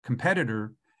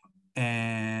competitor.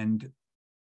 And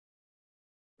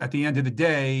at the end of the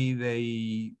day,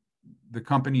 the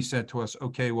company said to us,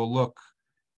 okay, well, look,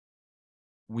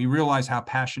 we realize how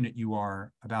passionate you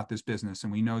are about this business,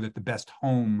 and we know that the best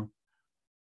home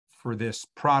for this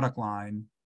product line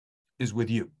is with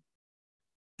you.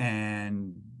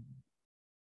 And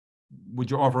would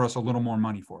you offer us a little more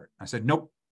money for it? I said,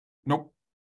 nope.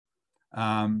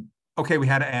 Okay, we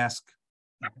had to ask,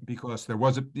 because there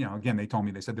was again, they told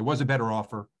me, they said there was a better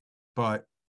offer, but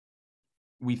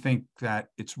we think that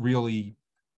it's really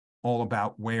all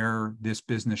about where this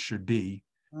business should be.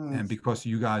 And because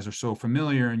you guys are so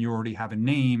familiar and you already have a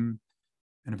name,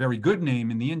 and a very good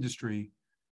name in the industry,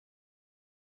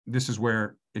 this is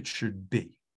where it should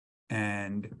be.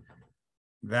 And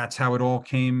that's how it all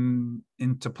came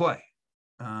into play.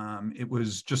 It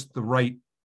was just the right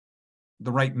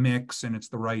mix, and it's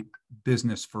the right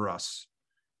business for us,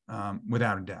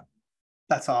 without a doubt.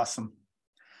 That's awesome.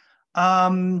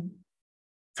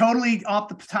 Totally off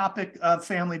the topic of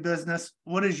family business,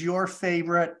 what is your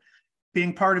favorite,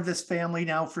 being part of this family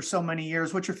now for so many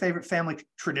years, what's your favorite family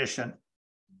tradition?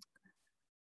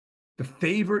 The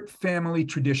favorite family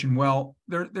tradition, well,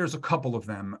 there's a couple of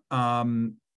them.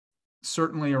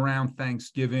 Certainly around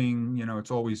Thanksgiving,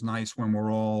 it's always nice when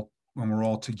we're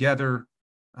all together.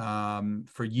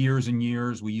 For years and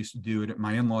years, we used to do it at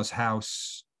my in-laws'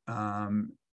 house,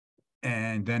 and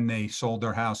then they sold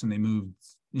their house and they moved,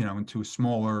 into a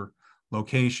smaller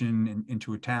location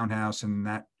into a townhouse, and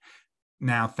that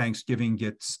now Thanksgiving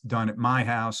gets done at my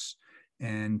house.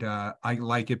 And I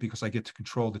like it because I get to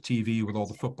control the TV with all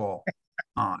the football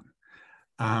on.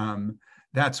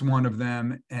 That's one of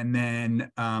them. And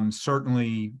then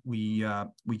certainly we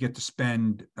get to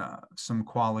spend some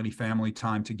quality family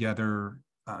time together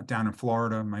down in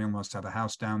Florida. My in-laws have a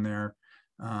house down there.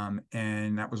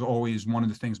 And that was always one of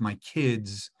the things my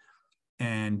kids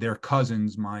and their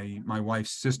cousins, my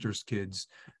wife's sister's kids,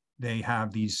 they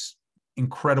have these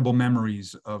incredible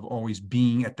memories of always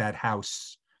being at that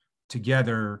house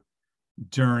together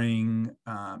during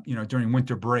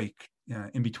winter break,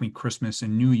 in between Christmas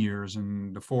and New Year's.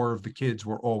 And the four of the kids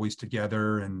were always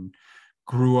together and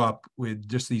grew up with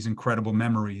just these incredible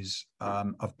memories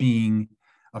of being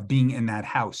in that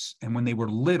house. And when they were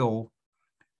little,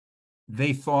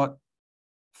 they thought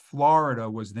Florida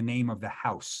was the name of the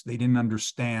house. They didn't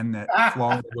understand that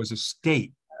Florida was a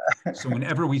state. So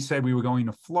whenever we said we were going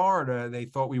to Florida, they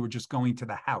thought we were just going to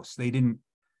the house. They didn't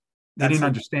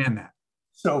understand that.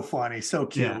 So funny, so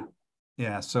cute.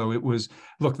 Yeah. So it was,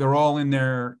 look, they're all in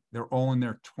their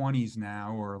 20s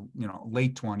now, or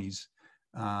late 20s.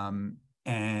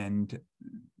 And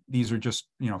these are just,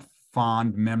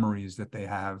 fond memories that they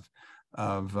have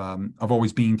of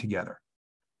always being together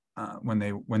when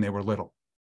they were little.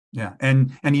 Yeah.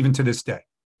 And even to this day.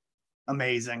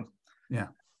 Amazing. Yeah.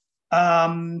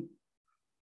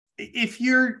 If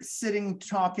you're sitting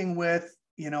talking with,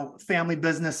 family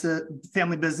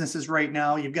businesses right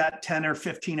now, you've got 10 or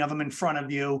 15 of them in front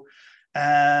of you,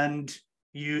 and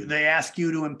they ask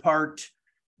you to impart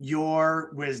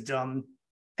your wisdom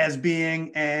as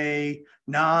being a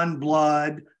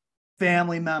non-blood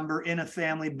family member in a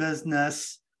family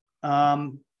business.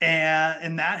 And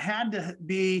that had to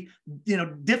be,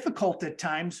 difficult at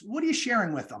times. What are you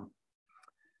sharing with them?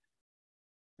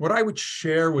 What I would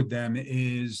share with them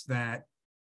is that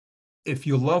if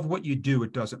you love what you do,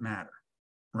 it doesn't matter,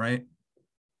 right?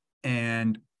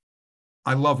 And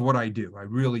I love what I do. I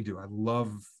really do. I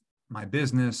love my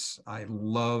business. I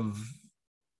love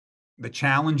the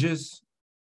challenges.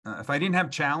 If I didn't have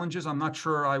challenges, I'm not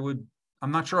sure I would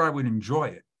enjoy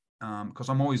it, because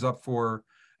I'm always up for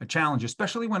a challenge,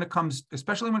 especially when it comes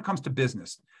to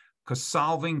business, because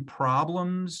solving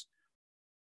problems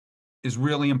is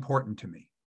really important to me.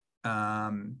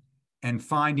 And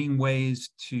finding ways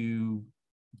to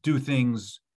do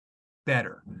things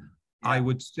better. Yeah. I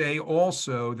would say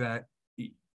also that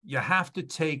you have to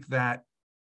take that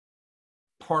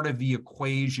part of the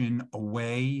equation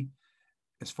away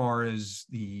as far as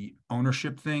the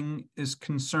ownership thing is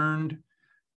concerned,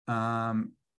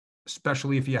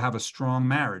 especially if you have a strong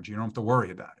marriage. You don't have to worry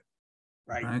about it.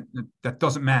 Right? That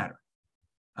doesn't matter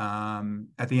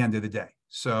at the end of the day.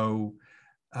 So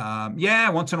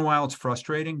once in a while it's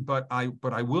frustrating, but I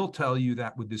will tell you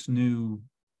that with this new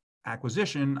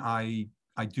acquisition, I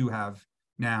do have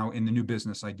now in the new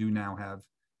business, I do now have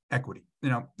equity.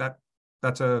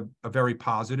 That's a very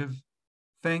positive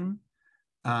thing.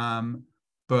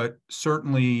 But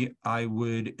certainly I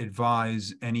would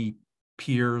advise any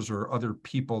peers or other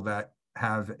people that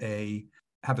have a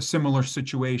similar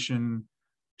situation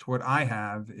to what I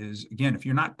have is, again, if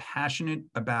you're not passionate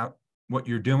about what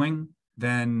you're doing,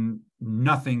 then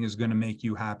nothing is going to make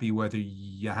you happy, whether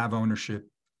you have ownership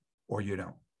or you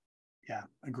don't. Yeah,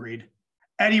 agreed.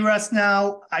 Eddie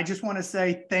Russnow, I just want to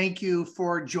say thank you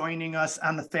for joining us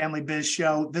on the Family Biz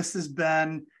Show. This has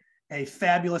been a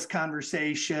fabulous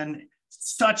conversation.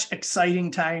 Such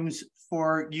exciting times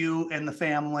for you and the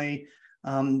family.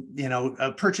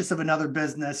 A purchase of another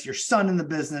business, your son in the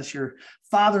business, your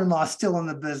father-in-law still in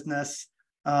the business.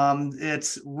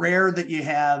 It's rare that you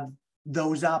have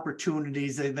those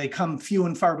opportunities. They come few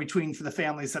and far between for the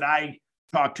families that I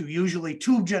talk to, usually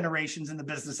 2 generations in the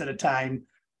business at a time,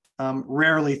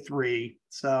 rarely 3.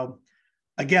 So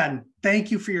again, thank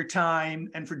you for your time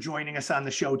and for joining us on the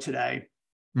show today.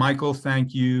 Michael,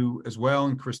 thank you as well.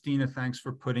 And Christina, thanks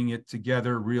for putting it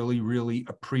together. Really, really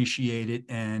appreciate it.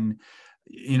 And,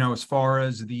 as far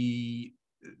as the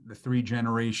 3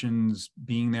 generations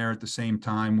being there at the same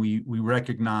time, we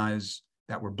recognize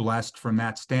that we're blessed from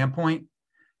that standpoint,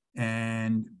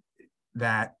 and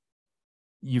that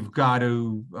you've got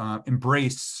to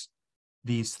embrace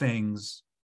these things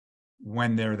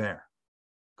when they're there,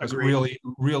 because it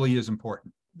really is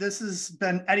important. This has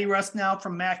been Eddie Russnow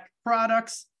from Mac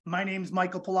Products. My name's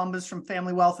Michael Columbus from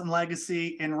Family Wealth and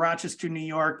Legacy in Rochester, New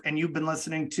York, and you've been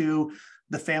listening to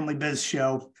the Family Biz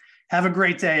Show. Have a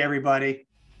great day, everybody.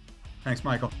 Thanks,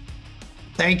 Michael.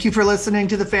 Thank you for listening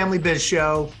to the Family Biz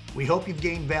Show. We hope you've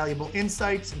gained valuable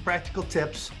insights and practical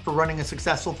tips for running a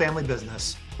successful family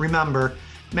business. Remember,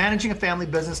 Managing a family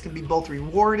business can be both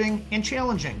rewarding and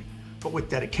challenging, but with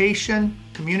dedication,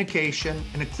 communication,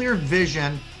 and a clear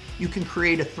vision, you can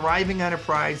create a thriving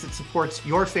enterprise that supports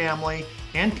your family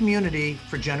and community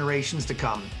for generations to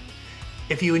come.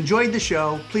 If you enjoyed the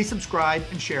show, please subscribe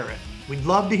and share it. We'd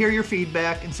love to hear your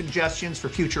feedback and suggestions for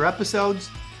future episodes.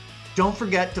 Don't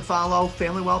forget to follow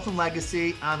Family Wealth and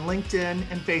Legacy on LinkedIn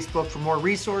and Facebook for more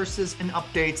resources and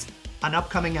updates on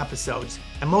upcoming episodes.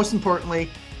 And most importantly,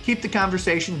 keep the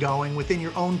conversation going within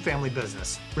your own family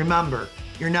business. Remember,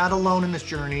 you're not alone in this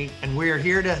journey, and we are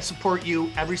here to support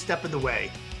you every step of the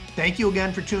way. Thank you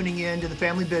again for tuning in to the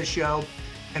Family Biz Show,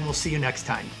 and we'll see you next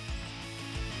time.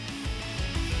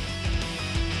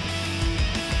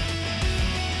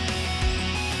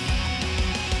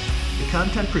 The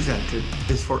content presented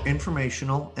is for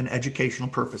informational and educational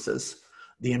purposes.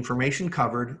 The information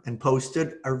covered and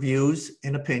posted are views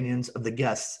and opinions of the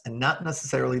guests and not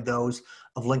necessarily those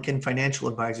of Lincoln Financial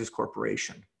Advisors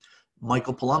Corporation.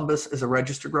 Michael Columbus is a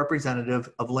registered representative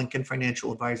of Lincoln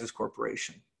Financial Advisors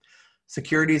Corporation.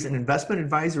 Securities and investment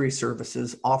advisory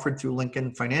services offered through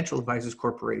Lincoln Financial Advisors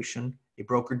Corporation, a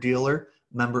broker-dealer,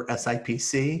 member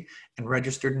SIPC, and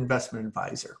registered investment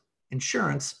advisor.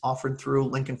 Insurance offered through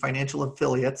Lincoln Financial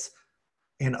affiliates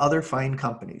and other fine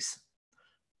companies.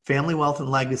 Family Wealth and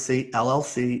Legacy,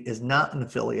 LLC, is not an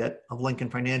affiliate of Lincoln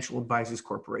Financial Advisors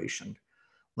Corporation.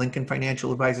 Lincoln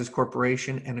Financial Advisors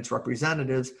Corporation and its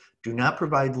representatives do not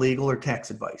provide legal or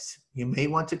tax advice. You may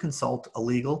want to consult a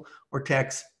legal or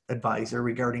tax advisor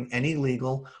regarding any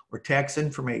legal or tax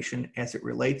information as it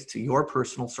relates to your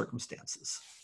personal circumstances.